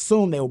 which I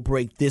assume they'll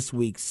break this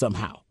week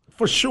somehow.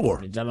 For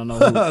sure. I don't know.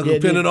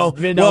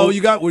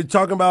 We're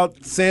talking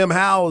about Sam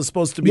Howell is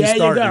supposed to be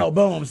starting. There you go.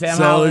 Boom. Sam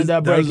Howell ended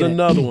up breaking There's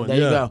another one. There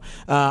you go.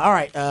 All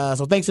right.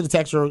 So thanks to the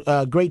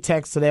texter. Great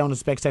text today on the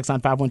Specs text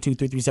line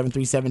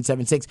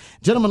 512-337-3776.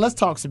 Gentlemen, let's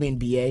talk some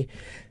NBA.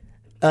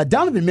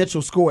 Donovan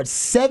Mitchell scored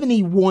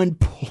 71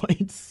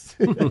 points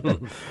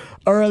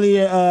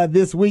earlier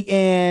this week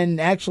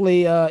and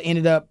actually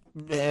ended up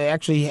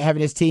actually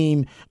having his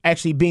team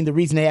actually being the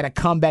reason they had a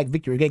comeback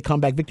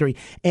victory.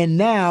 And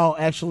now,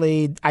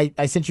 actually,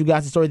 I sent you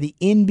guys the story. The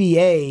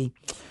NBA,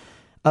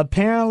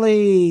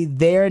 apparently,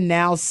 they're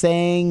now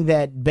saying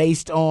that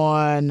based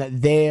on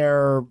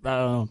their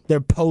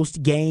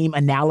post-game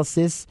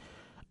analysis,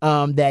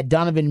 that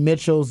Donovan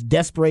Mitchell's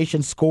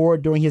desperation score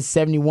during his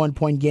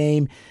 71-point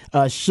game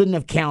shouldn't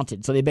have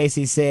counted. So they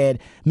basically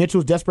said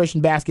Mitchell's desperation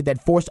basket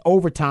that forced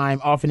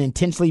overtime off an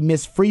intentionally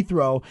missed free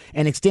throw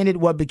and extended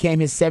what became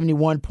his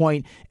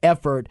 71-point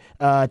effort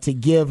to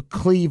give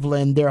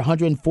Cleveland their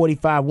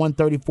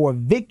 145-134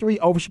 victory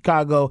over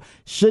Chicago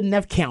shouldn't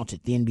have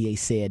counted, the NBA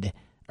said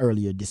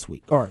earlier this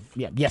week. Or,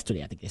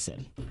 yesterday, I think they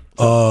said.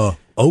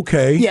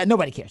 Okay. Yeah,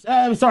 nobody cares.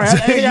 I'm sorry.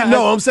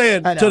 I'm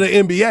saying to the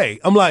NBA.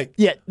 I'm like,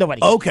 yeah, nobody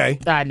cares. Okay.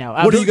 I know.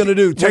 What are you going to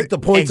do? Take the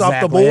points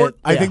off the board?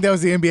 I think that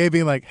was the NBA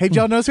being like, hey,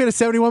 y'all notice we had a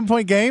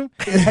 71-point game?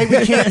 Hey,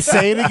 we can't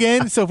say it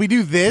again, so if we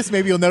do this,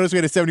 maybe you'll notice we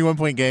had a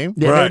 71-point game.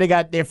 Yeah, right. They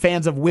got their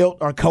fans of Wilt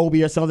or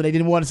Kobe or something. They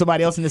didn't want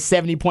somebody else in the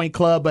 70-point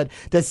club, but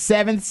the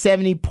 7th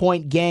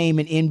 70-point game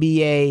in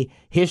NBA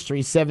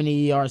history,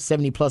 70 or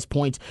 70-plus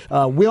points.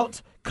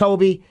 Wilt,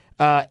 Kobe,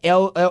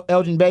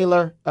 Elgin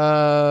Baylor,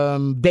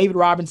 David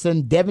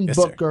Robinson, Devin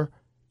Booker,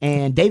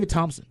 and David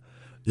Thompson.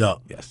 Yeah.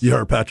 Yes. You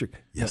heard Patrick?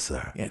 Yes,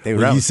 sir. Yeah,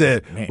 when you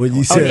said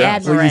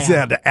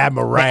the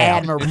Admiral.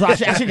 I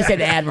should have said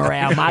the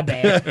Admiral. My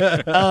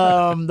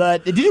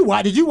bad. Did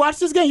you watch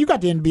this game? You got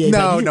the NBA.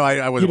 No,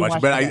 I wasn't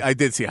watching, but I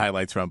did see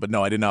highlights from it. But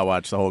no, I did not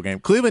watch the whole game.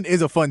 Cleveland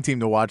is a fun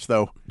team to watch,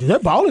 though. Dude, they're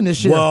balling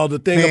this year. Well, the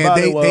thing about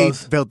it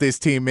was they built this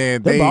team,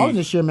 man. They're balling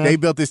this year, man. They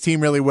built this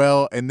team really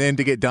well, and then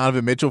to get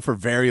Donovan Mitchell for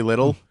very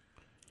little.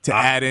 To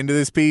add into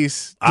this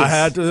piece, I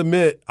had to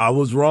admit I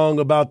was wrong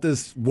about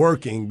this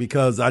working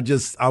because I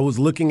was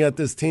looking at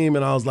this team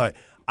and I was like,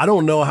 I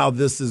don't know how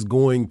this is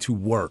going to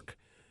work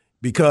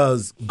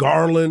because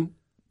Garland,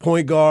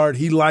 point guard,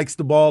 he likes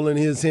the ball in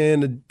his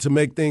hand to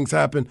make things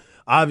happen.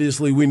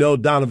 Obviously, we know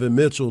Donovan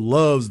Mitchell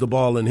loves the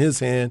ball in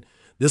his hand.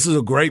 This is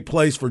a great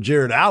place for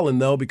Jared Allen,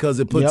 though, because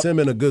it puts him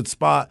in a good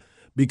spot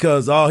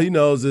because all he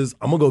knows is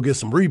I'm going to go get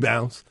some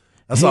rebounds.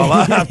 That's all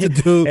I have to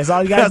do. That's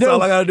all you got to do. That's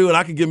all I got to do, and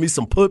I can give me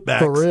some putbacks.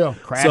 For real.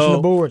 Crashing the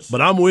boards. But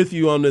I'm with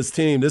you on this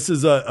team. This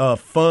is a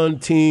fun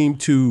team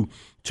to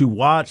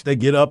watch. They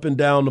get up and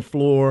down the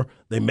floor.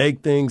 They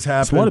make things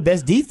happen. It's one of the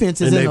best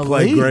defenses in the league. And they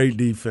play great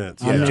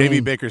defense. Yeah, Jamie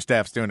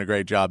Bickerstaff's doing a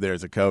great job there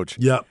as a coach.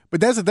 Yeah. But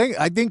that's the thing.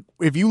 I think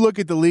if you look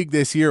at the league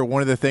this year,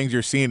 one of the things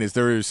you're seeing is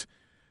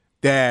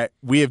that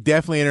we have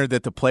definitely entered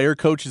that the player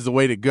coach is the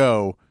way to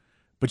go,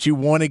 but you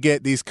want to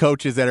get these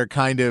coaches that are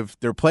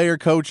they're player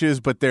coaches,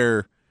 but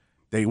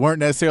they weren't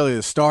necessarily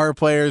the star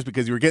players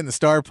because you were getting the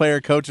star player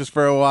coaches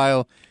for a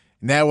while,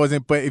 and that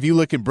wasn't. But if you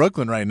look in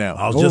Brooklyn right now,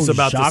 I was just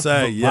about to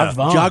say,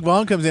 Jacques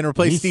Vaughn comes in and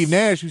replaces Steve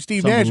Nash, who's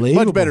Steve Nash is a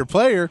much better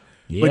player,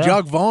 but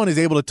Jacques Vaughn is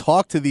able to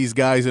talk to these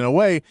guys in a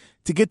way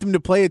to get them to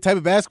play a type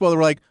of basketball that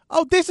we're like,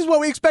 oh, this is what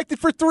we expected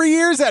for 3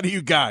 years out of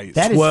you guys.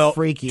 That is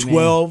freaky, man.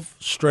 12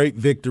 straight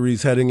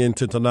victories heading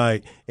into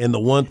tonight, and the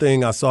one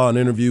thing I saw an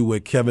interview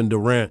with Kevin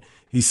Durant,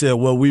 he said,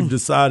 what we've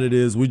decided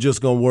is we're just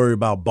going to worry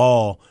about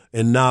ball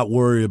and not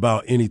worry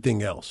about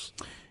anything else.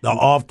 The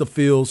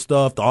off-the-field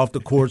stuff, the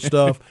off-the-court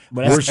stuff,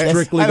 we're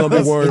strictly going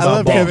to be worried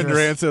about ball. I love Kevin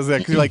Durant says that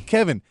because you're like,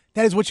 Kevin,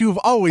 that is what you have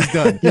always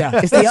done.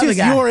 It's the other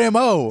guy. Your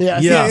MO.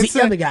 It's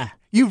the other guy.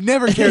 You've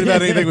never cared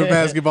about anything with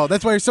basketball.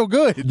 That's why you're so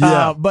good.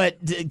 Yeah.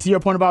 But to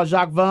your point about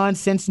Jacques Vaughn,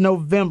 since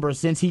November,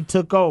 since he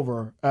took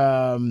over,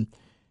 how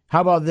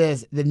about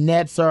this? The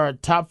Nets are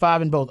top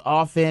 5 in both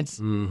offense,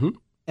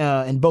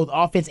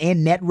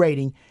 and net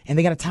rating, and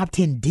they got a top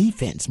 10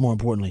 defense. More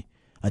importantly,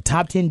 a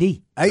top 10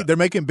 D. Hey, they're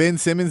making Ben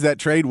Simmons that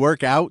trade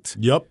work out.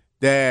 Yep.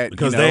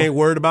 Because they ain't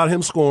worried about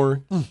him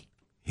scoring.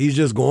 He's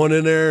just going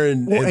in there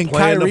and playing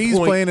Kyrie's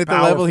playing at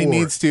the level he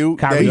needs to.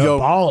 Kyrie's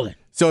balling.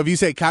 So if you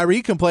say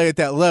Kyrie can play at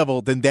that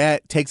level, then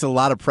that takes a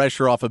lot of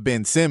pressure off of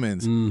Ben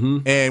Simmons. Mm-hmm.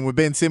 And when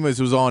Ben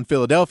Simmons was on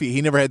Philadelphia,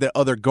 he never had that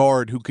other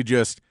guard who could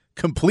just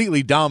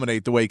completely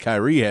dominate the way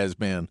Kyrie has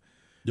been.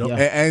 Yep. Yeah.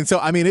 And so,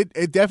 I mean,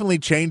 it definitely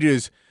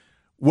changes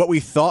what we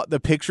thought the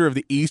picture of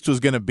the East was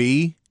going to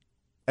be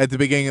at the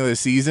beginning of the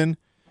season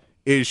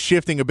is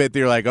shifting a bit.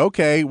 They're like,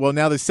 okay, well,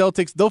 now the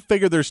Celtics, they'll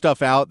figure their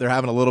stuff out. They're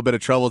having a little bit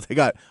of trouble. They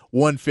got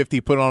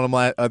 150 put on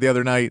them the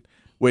other night,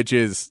 which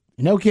is –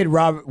 no kid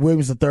Robert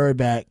Williams III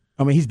back.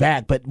 I mean, he's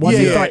back, but once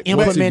you start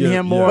implementing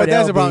him more, but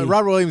that's the problem.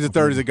 Robert Williams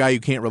III is a guy you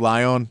can't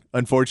rely on,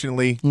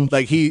 unfortunately.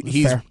 Like he's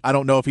fair. I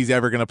don't know if he's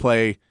ever going to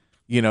play,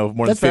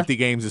 more than 50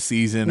 games a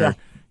season. Yeah. Or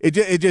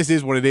it just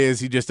is what it is.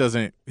 He just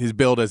doesn't. His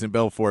build isn't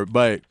built for it.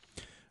 But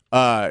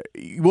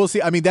we'll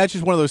see. I mean, that's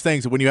just one of those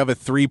things. When you have a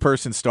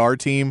 3-person star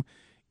team,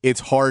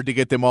 it's hard to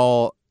get them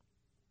all.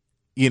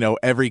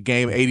 Every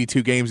game,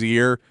 82 games a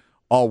year,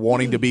 all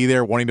wanting to be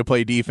there, wanting to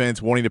play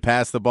defense, wanting to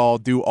pass the ball,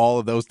 do all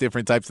of those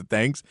different types of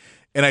things.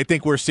 And I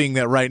think we're seeing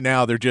that right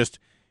now. They're just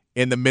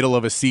in the middle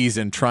of a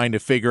season trying to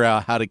figure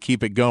out how to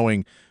keep it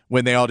going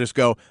when they all just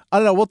go, I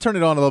don't know, we'll turn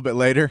it on a little bit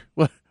later.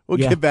 We'll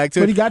We'll get back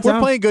to it. We're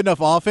playing good enough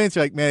offense.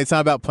 You're like, man, it's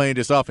not about playing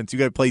just offense. You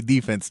got to play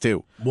defense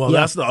too. Well,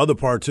 that's the other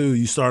part too.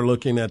 You start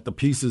looking at the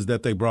pieces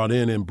that they brought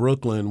in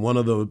Brooklyn. One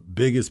of the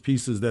biggest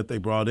pieces that they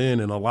brought in,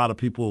 and a lot of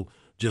people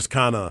just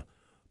kind of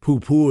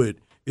poo-poo it,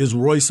 is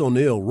Royce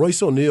O'Neal.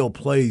 Royce O'Neal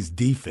plays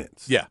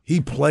defense. Yeah. He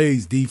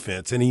plays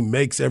defense, and he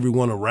makes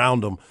everyone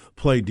around him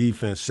play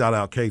defense. Shout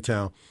out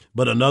K-Town.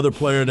 But another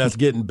player that's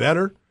getting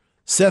better,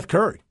 Seth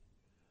Curry.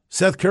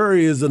 Seth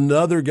Curry is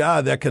another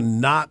guy that can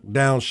knock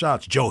down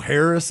shots. Joe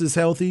Harris is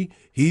healthy.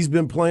 He's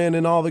been playing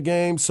in all the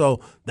games.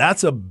 So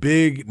that's a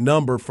big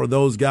number for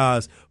those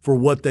guys for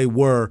what they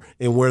were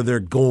and where they're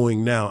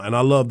going now. And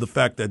I love the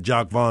fact that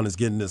Jacque Vaughn is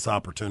getting this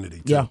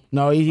opportunity, too. Yeah,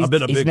 no, I've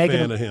been a big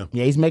fan of him.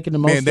 Yeah, he's making the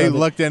most of it. Man, they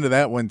looked into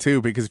that one,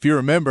 too, because if you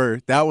remember,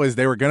 they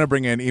were going to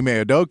bring in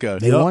Ime Udoka.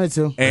 They wanted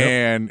to.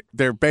 And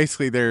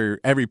they're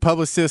every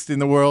publicist in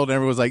the world, and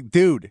everyone's like,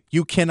 dude,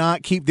 you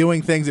cannot keep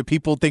doing things that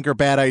people think are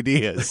bad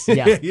ideas.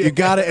 Yeah. You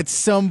got to, at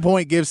some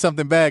point, give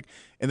something back.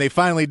 And they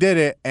finally did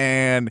it,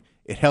 and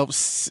it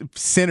helps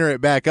center it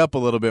back up a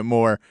little bit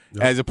more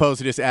as opposed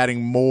to just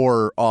adding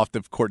more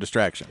off-the-court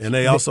distractions. And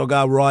they also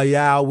got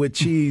Royale with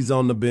cheese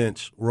on the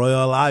bench,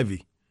 Royale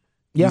Ivy.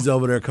 Yeah. He's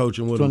over there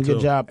coaching with him, doing a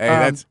good job. Hey,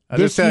 I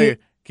just tell you,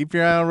 keep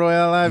your eye on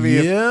Royale Ivy.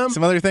 Yeah. If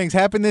some other things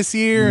happen this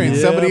year and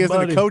somebody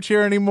isn't a coach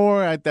here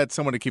anymore, that's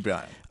someone to keep an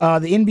eye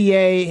on. The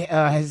NBA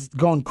has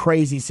gone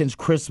crazy since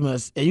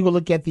Christmas. You can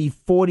look at the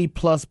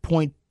 40-plus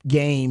point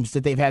games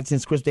that they've had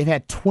since Christmas. They've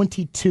had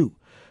 22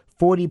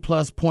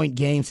 40-plus point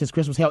games since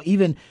Christmas. Hell,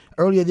 even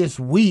earlier this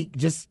week,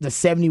 just the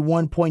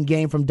 71-point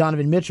game from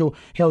Donovan Mitchell.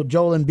 Hell,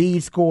 Joel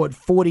Embiid scored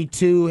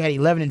 42, had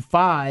 11 and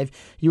 5.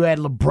 You had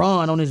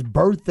LeBron on his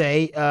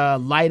birthday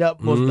light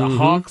up was the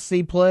Hawks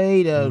he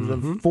played,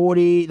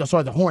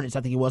 the Hornets,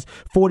 I think it was,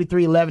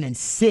 43, 11 and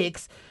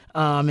 6.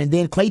 And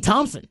then Klay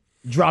Thompson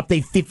dropped a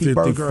 50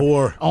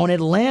 burger on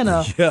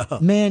Atlanta. Yeah.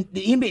 Man,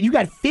 the NBA, you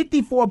got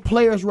 54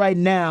 players right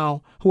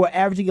now who are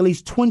averaging at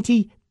least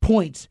 20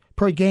 points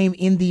per game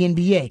in the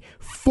NBA.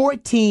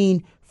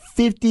 14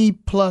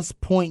 50-plus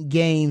point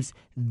games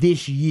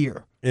this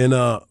year. And,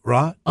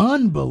 Rod?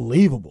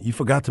 Unbelievable. You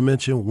forgot to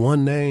mention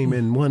one name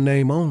and one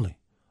name only.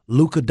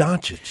 Luka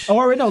Doncic. Oh,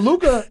 all right, no,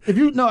 Luka,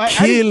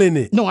 killing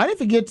it. No, I didn't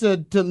forget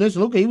to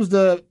mention Luka. He was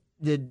the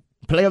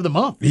player of the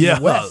month in the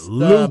West.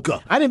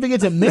 Luka. I didn't forget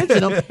to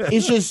mention him.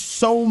 It's just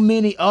so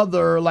many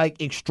other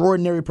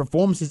extraordinary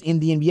performances in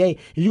the NBA.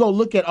 If you go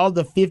look at all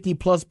the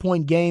 50-plus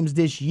point games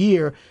this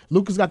year,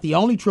 Luka's got the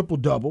only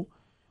triple-double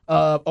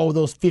over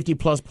those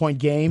 50-plus point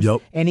games,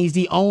 and he's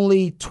the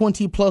only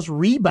 20-plus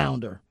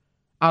rebounder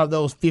out of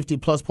those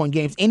 50-plus point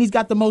games, and he's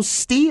got the most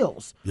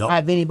steals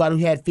out of anybody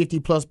who had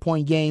 50-plus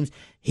point games.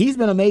 He's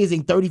been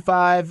amazing,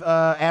 35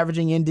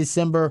 averaging in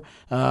December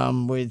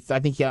with,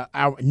 I think,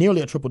 nearly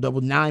a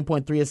triple-double,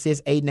 9.3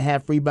 assists,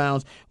 8.5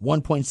 rebounds,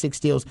 1.6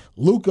 steals.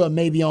 Luka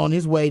may be on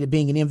his way to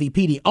being an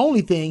MVP. The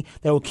only thing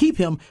that will keep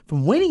him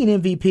from winning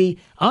an MVP,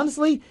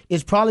 honestly,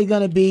 is probably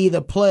going to be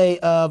the play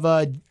of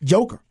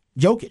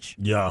Jokic.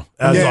 Yeah,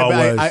 as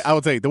always. I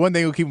would say the one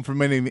thing that will keep him from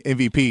winning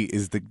MVP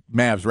is the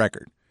Mavs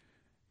record.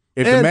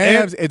 If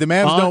the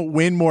Mavs don't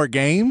win more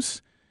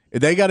games,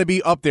 they got to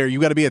be up there. You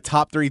got to be a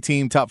top 3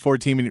 team, top 4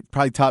 team, and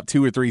probably top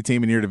 2 or 3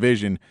 team in your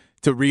division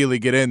to really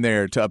get in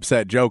there to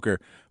upset Joker.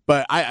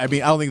 But I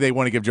don't think they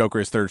want to give Joker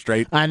his third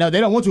straight. I know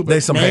they don't want to.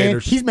 But some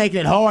haters. He's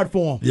making it hard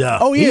for him. Yeah.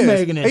 Oh, he's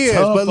making it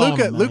tough.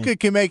 But Luka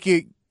can make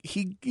it.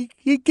 He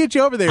get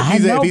you over there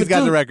if he's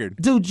got the record.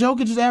 Dude,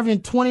 Jokic is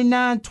averaging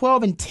 29,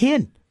 12, and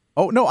 10.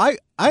 Oh, no, I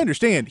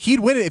understand. He'd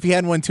win it if he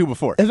hadn't won 2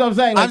 before. That's what I'm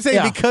saying. I'm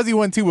saying because he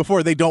won 2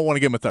 before, they don't want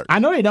to give him a third. I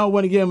know they don't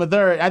want to give him a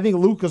third. I think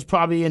Luka's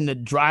probably in the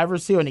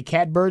driver's seat or in the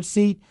catbird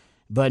seat.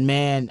 But,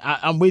 man,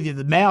 I'm with you.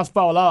 The Mavs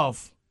fall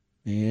off,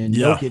 and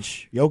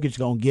Jokic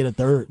going to get a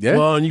third. Yeah.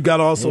 Well, and you got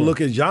to also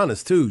look at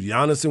Giannis, too.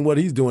 Giannis and what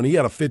he's doing. He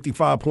had a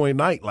 55-point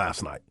night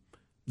last night.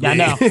 Yeah, I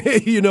know.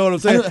 You know what I'm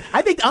saying?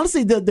 I think,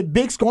 honestly, the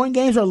big scoring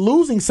games are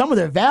losing some of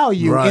their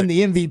value in the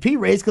MVP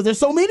race because there's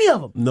so many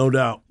of them. No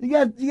doubt. You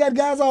got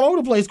guys all over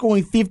the place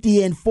scoring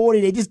 50 and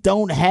 40. They just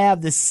don't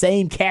have the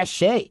same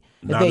cachet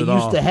that they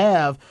used to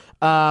have.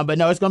 But,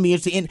 no, it's going to be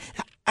interesting.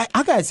 And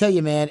I got to tell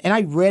you, man, and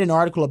I read an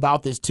article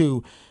about this,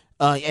 too.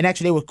 And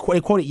actually, they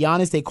quoted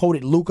Giannis, they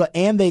quoted Luka,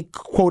 and they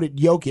quoted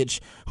Jokic,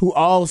 who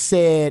all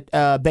said,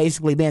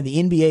 basically, man,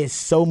 the NBA is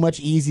so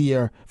much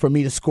easier for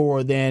me to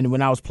score than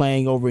when I was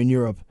playing over in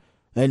Europe.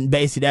 And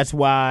basically, that's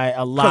why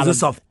a lot of... Because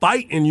it's a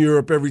fight in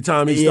Europe every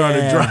time he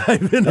started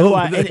driving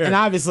over there. And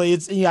obviously,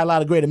 you got a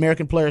lot of great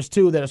American players,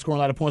 too, that are scoring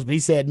a lot of points. But he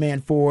said, man,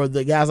 for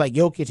the guys like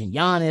Jokic and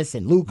Giannis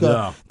and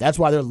Luka, that's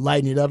why they're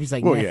lighting it up. He's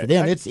like, for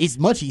them, it's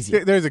much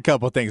easier. There's a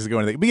couple of things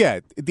going on. But,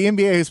 yeah, the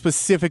NBA has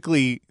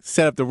specifically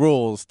set up the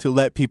rules to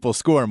let people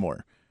score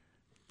more.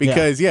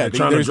 Because,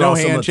 there's no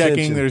hand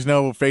checking, there's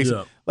no face.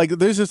 Yeah. Like,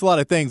 there's just a lot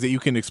of things that you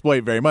can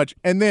exploit very much.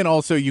 And then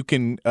also you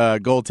can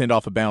goaltend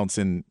off a bounce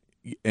in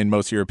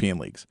most European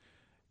leagues.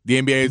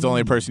 The NBA is the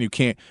only person you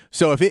can't.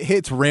 So if it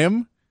hits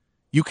rim,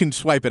 you can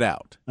swipe it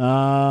out.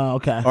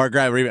 Okay. Or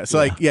grab a rebound.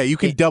 So, you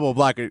can double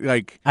block it.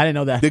 Like, I didn't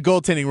know that. The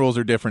goaltending rules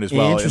are different as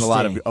well in a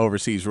lot of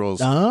overseas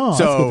rules. Oh,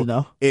 so that's good to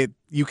know.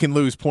 You can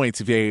lose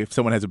points if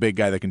someone has a big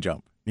guy that can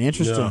jump.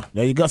 Interesting. Yeah.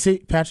 There you go. See,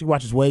 Patrick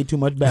watches way too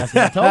much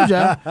basketball. I told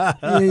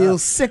y'all. You're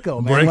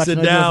sicko, man. Breaks it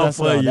down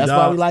for you, That's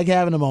why we like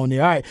having him on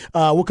there. All right.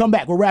 We'll come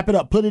back. We'll wrap it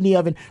up. Put it in the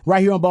oven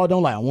right here on Ball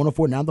Don't Lie on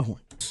 104.9 The Horn.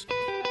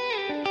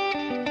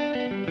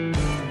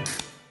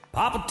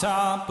 Papa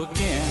Top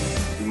again.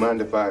 You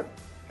mind if I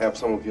have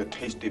some of your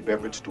tasty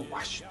beverage to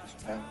wash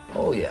this down?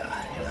 Oh,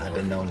 yeah. I've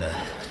been known to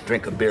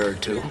drink a beer or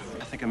two.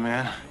 I think a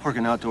man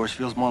working outdoors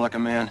feels more like a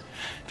man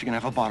if you can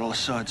have a bottle of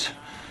Suds.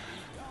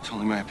 It's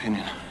only my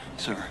opinion,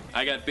 sir.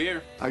 I got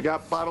beer. I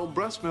got bottled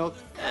breast milk.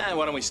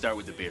 Why don't we start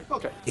with the beer?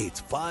 Okay. It's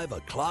 5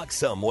 o'clock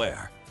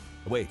somewhere.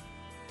 Wait,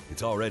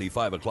 it's already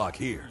 5 o'clock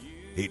here.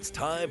 It's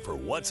time for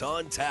What's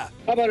on Tap.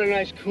 How about a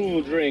nice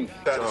cool drink?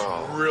 That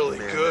is really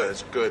good.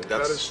 That's good.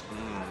 That's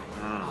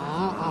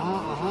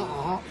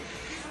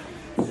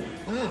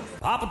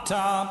Papa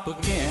Top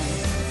again.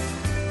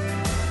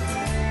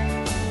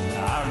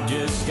 I've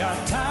just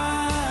got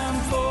time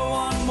for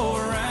one more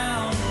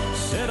round.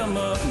 Set 'em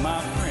up, my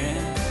friend.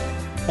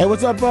 Hey,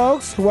 what's up,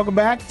 folks? Welcome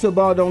back to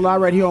Ball Don't Lie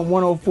right here on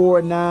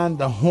 104.9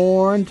 The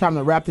Horn. Time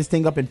to wrap this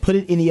thing up and put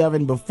it in the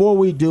oven. Before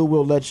we do,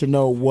 we'll let you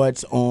know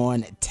what's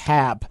on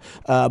tap.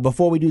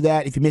 Before we do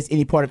that, if you missed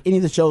any part of any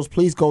of the shows,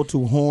 please go to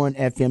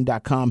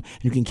hornfm.com.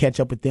 You can catch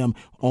up with them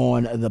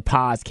on the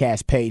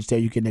podcast page there.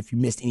 You can, if you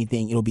missed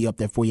anything, it'll be up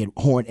there for you at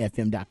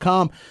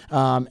hornfm.com.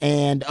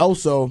 And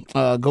also,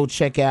 go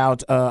check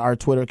out our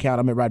Twitter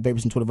account. I'm at Rod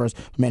Babers in Twitterverse.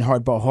 My man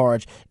Hardball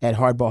Harge at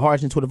Hardball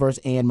Harge in Twitterverse.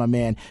 And my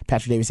man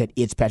Patrick Davis at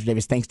It's Patrick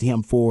Davis. Thanks to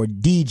him for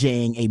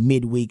DJing a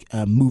midweek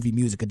movie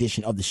music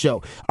edition of the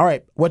show. All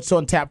right, what's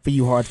on tap for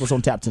you, Harge? What's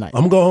on tap tonight?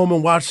 I'm going to go home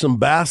and watch some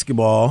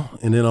basketball,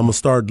 and then I'm going to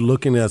start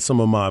looking at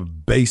some of my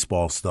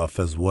baseball stuff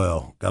as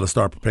well. Got to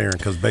start preparing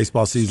because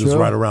baseball season's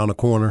right around the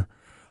corner.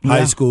 Yeah.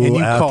 High school and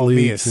you athletes. Call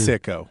me a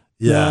sicko.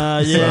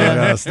 Yeah. So I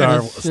gotta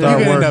start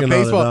working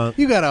baseball. on it.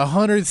 You got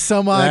 100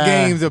 some odd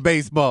games of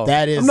baseball.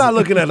 That is. I'm not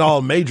looking at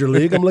all major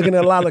league. I'm looking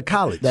at a lot of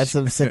college. That's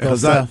some sicko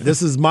stuff.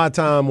 This is my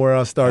time where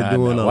I start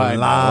doing a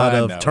lot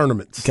of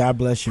tournaments. God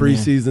bless you,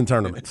 preseason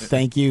tournaments.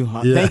 Thank you.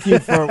 Thank you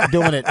for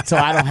doing it so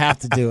I don't have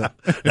to do it.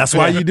 That's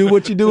why you do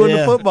what you do in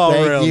the football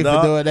realm. Thank you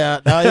for doing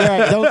that. Oh, you're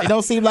right. It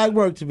don't seem like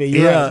work to me.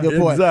 You're right. Good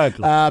point.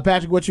 Exactly.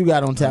 Patrick, what you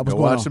got on tap? What's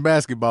going on? Watch some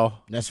basketball.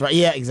 That's right.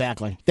 Yeah,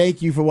 exactly.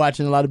 Thank you for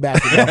watching a lot of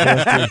basketball for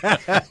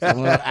us, too.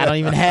 I don't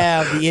even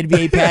have the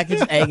NBA package.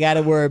 I ain't got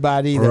to worry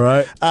about it either.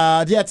 Right.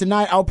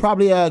 Tonight I'll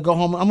probably go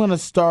home. I'm going to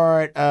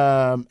start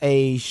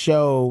a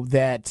show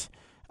that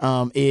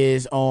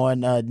is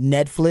on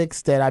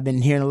Netflix that I've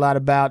been hearing a lot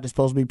about. It's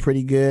supposed to be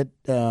pretty good.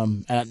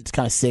 It's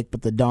kind of sick,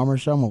 but the Dahmer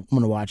show, I'm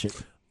going to watch it.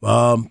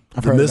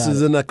 The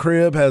missus in the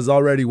crib has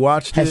already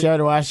watched it. Has she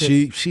already watched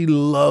it? She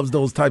loves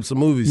those types of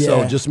movies.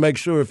 So just make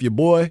sure if your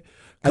boy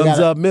comes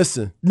up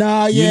missing, you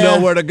know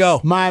where to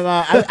go.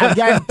 I've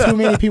got too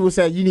many people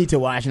said you need to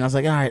watch, and I was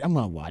like, all right, I'm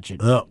gonna watch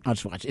it. I'll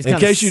just watch it. It's in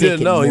case you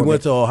didn't know, he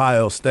went to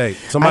Ohio State.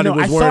 Somebody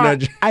was wearing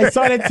that. I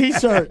saw that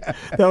T-shirt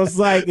that was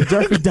like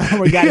Jeffrey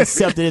Dahmer got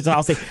accepted into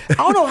Ohio State. I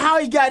don't know how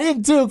he got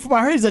into. From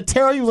I heard he was a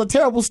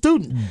terrible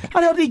student.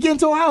 How the hell did he get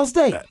into Ohio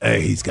State?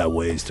 Hey, he's got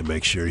ways to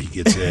make sure he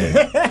gets in.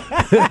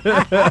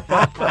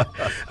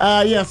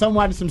 So I'm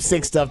watching some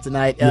sick stuff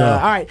tonight. All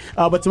right,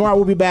 but tomorrow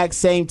we'll be back,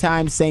 same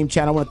time, same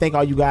channel. I want to thank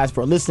all you guys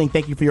for listening.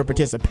 Thank you for your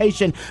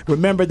participation.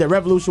 Remember, the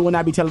revolution will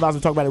not be televised.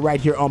 We'll talk about it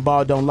right here on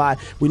Ball Don't Lie.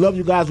 We love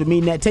you guys. We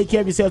mean that. Take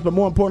care of yourselves, but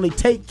more importantly,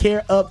 take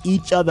care of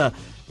each other.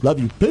 Love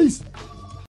you. Peace.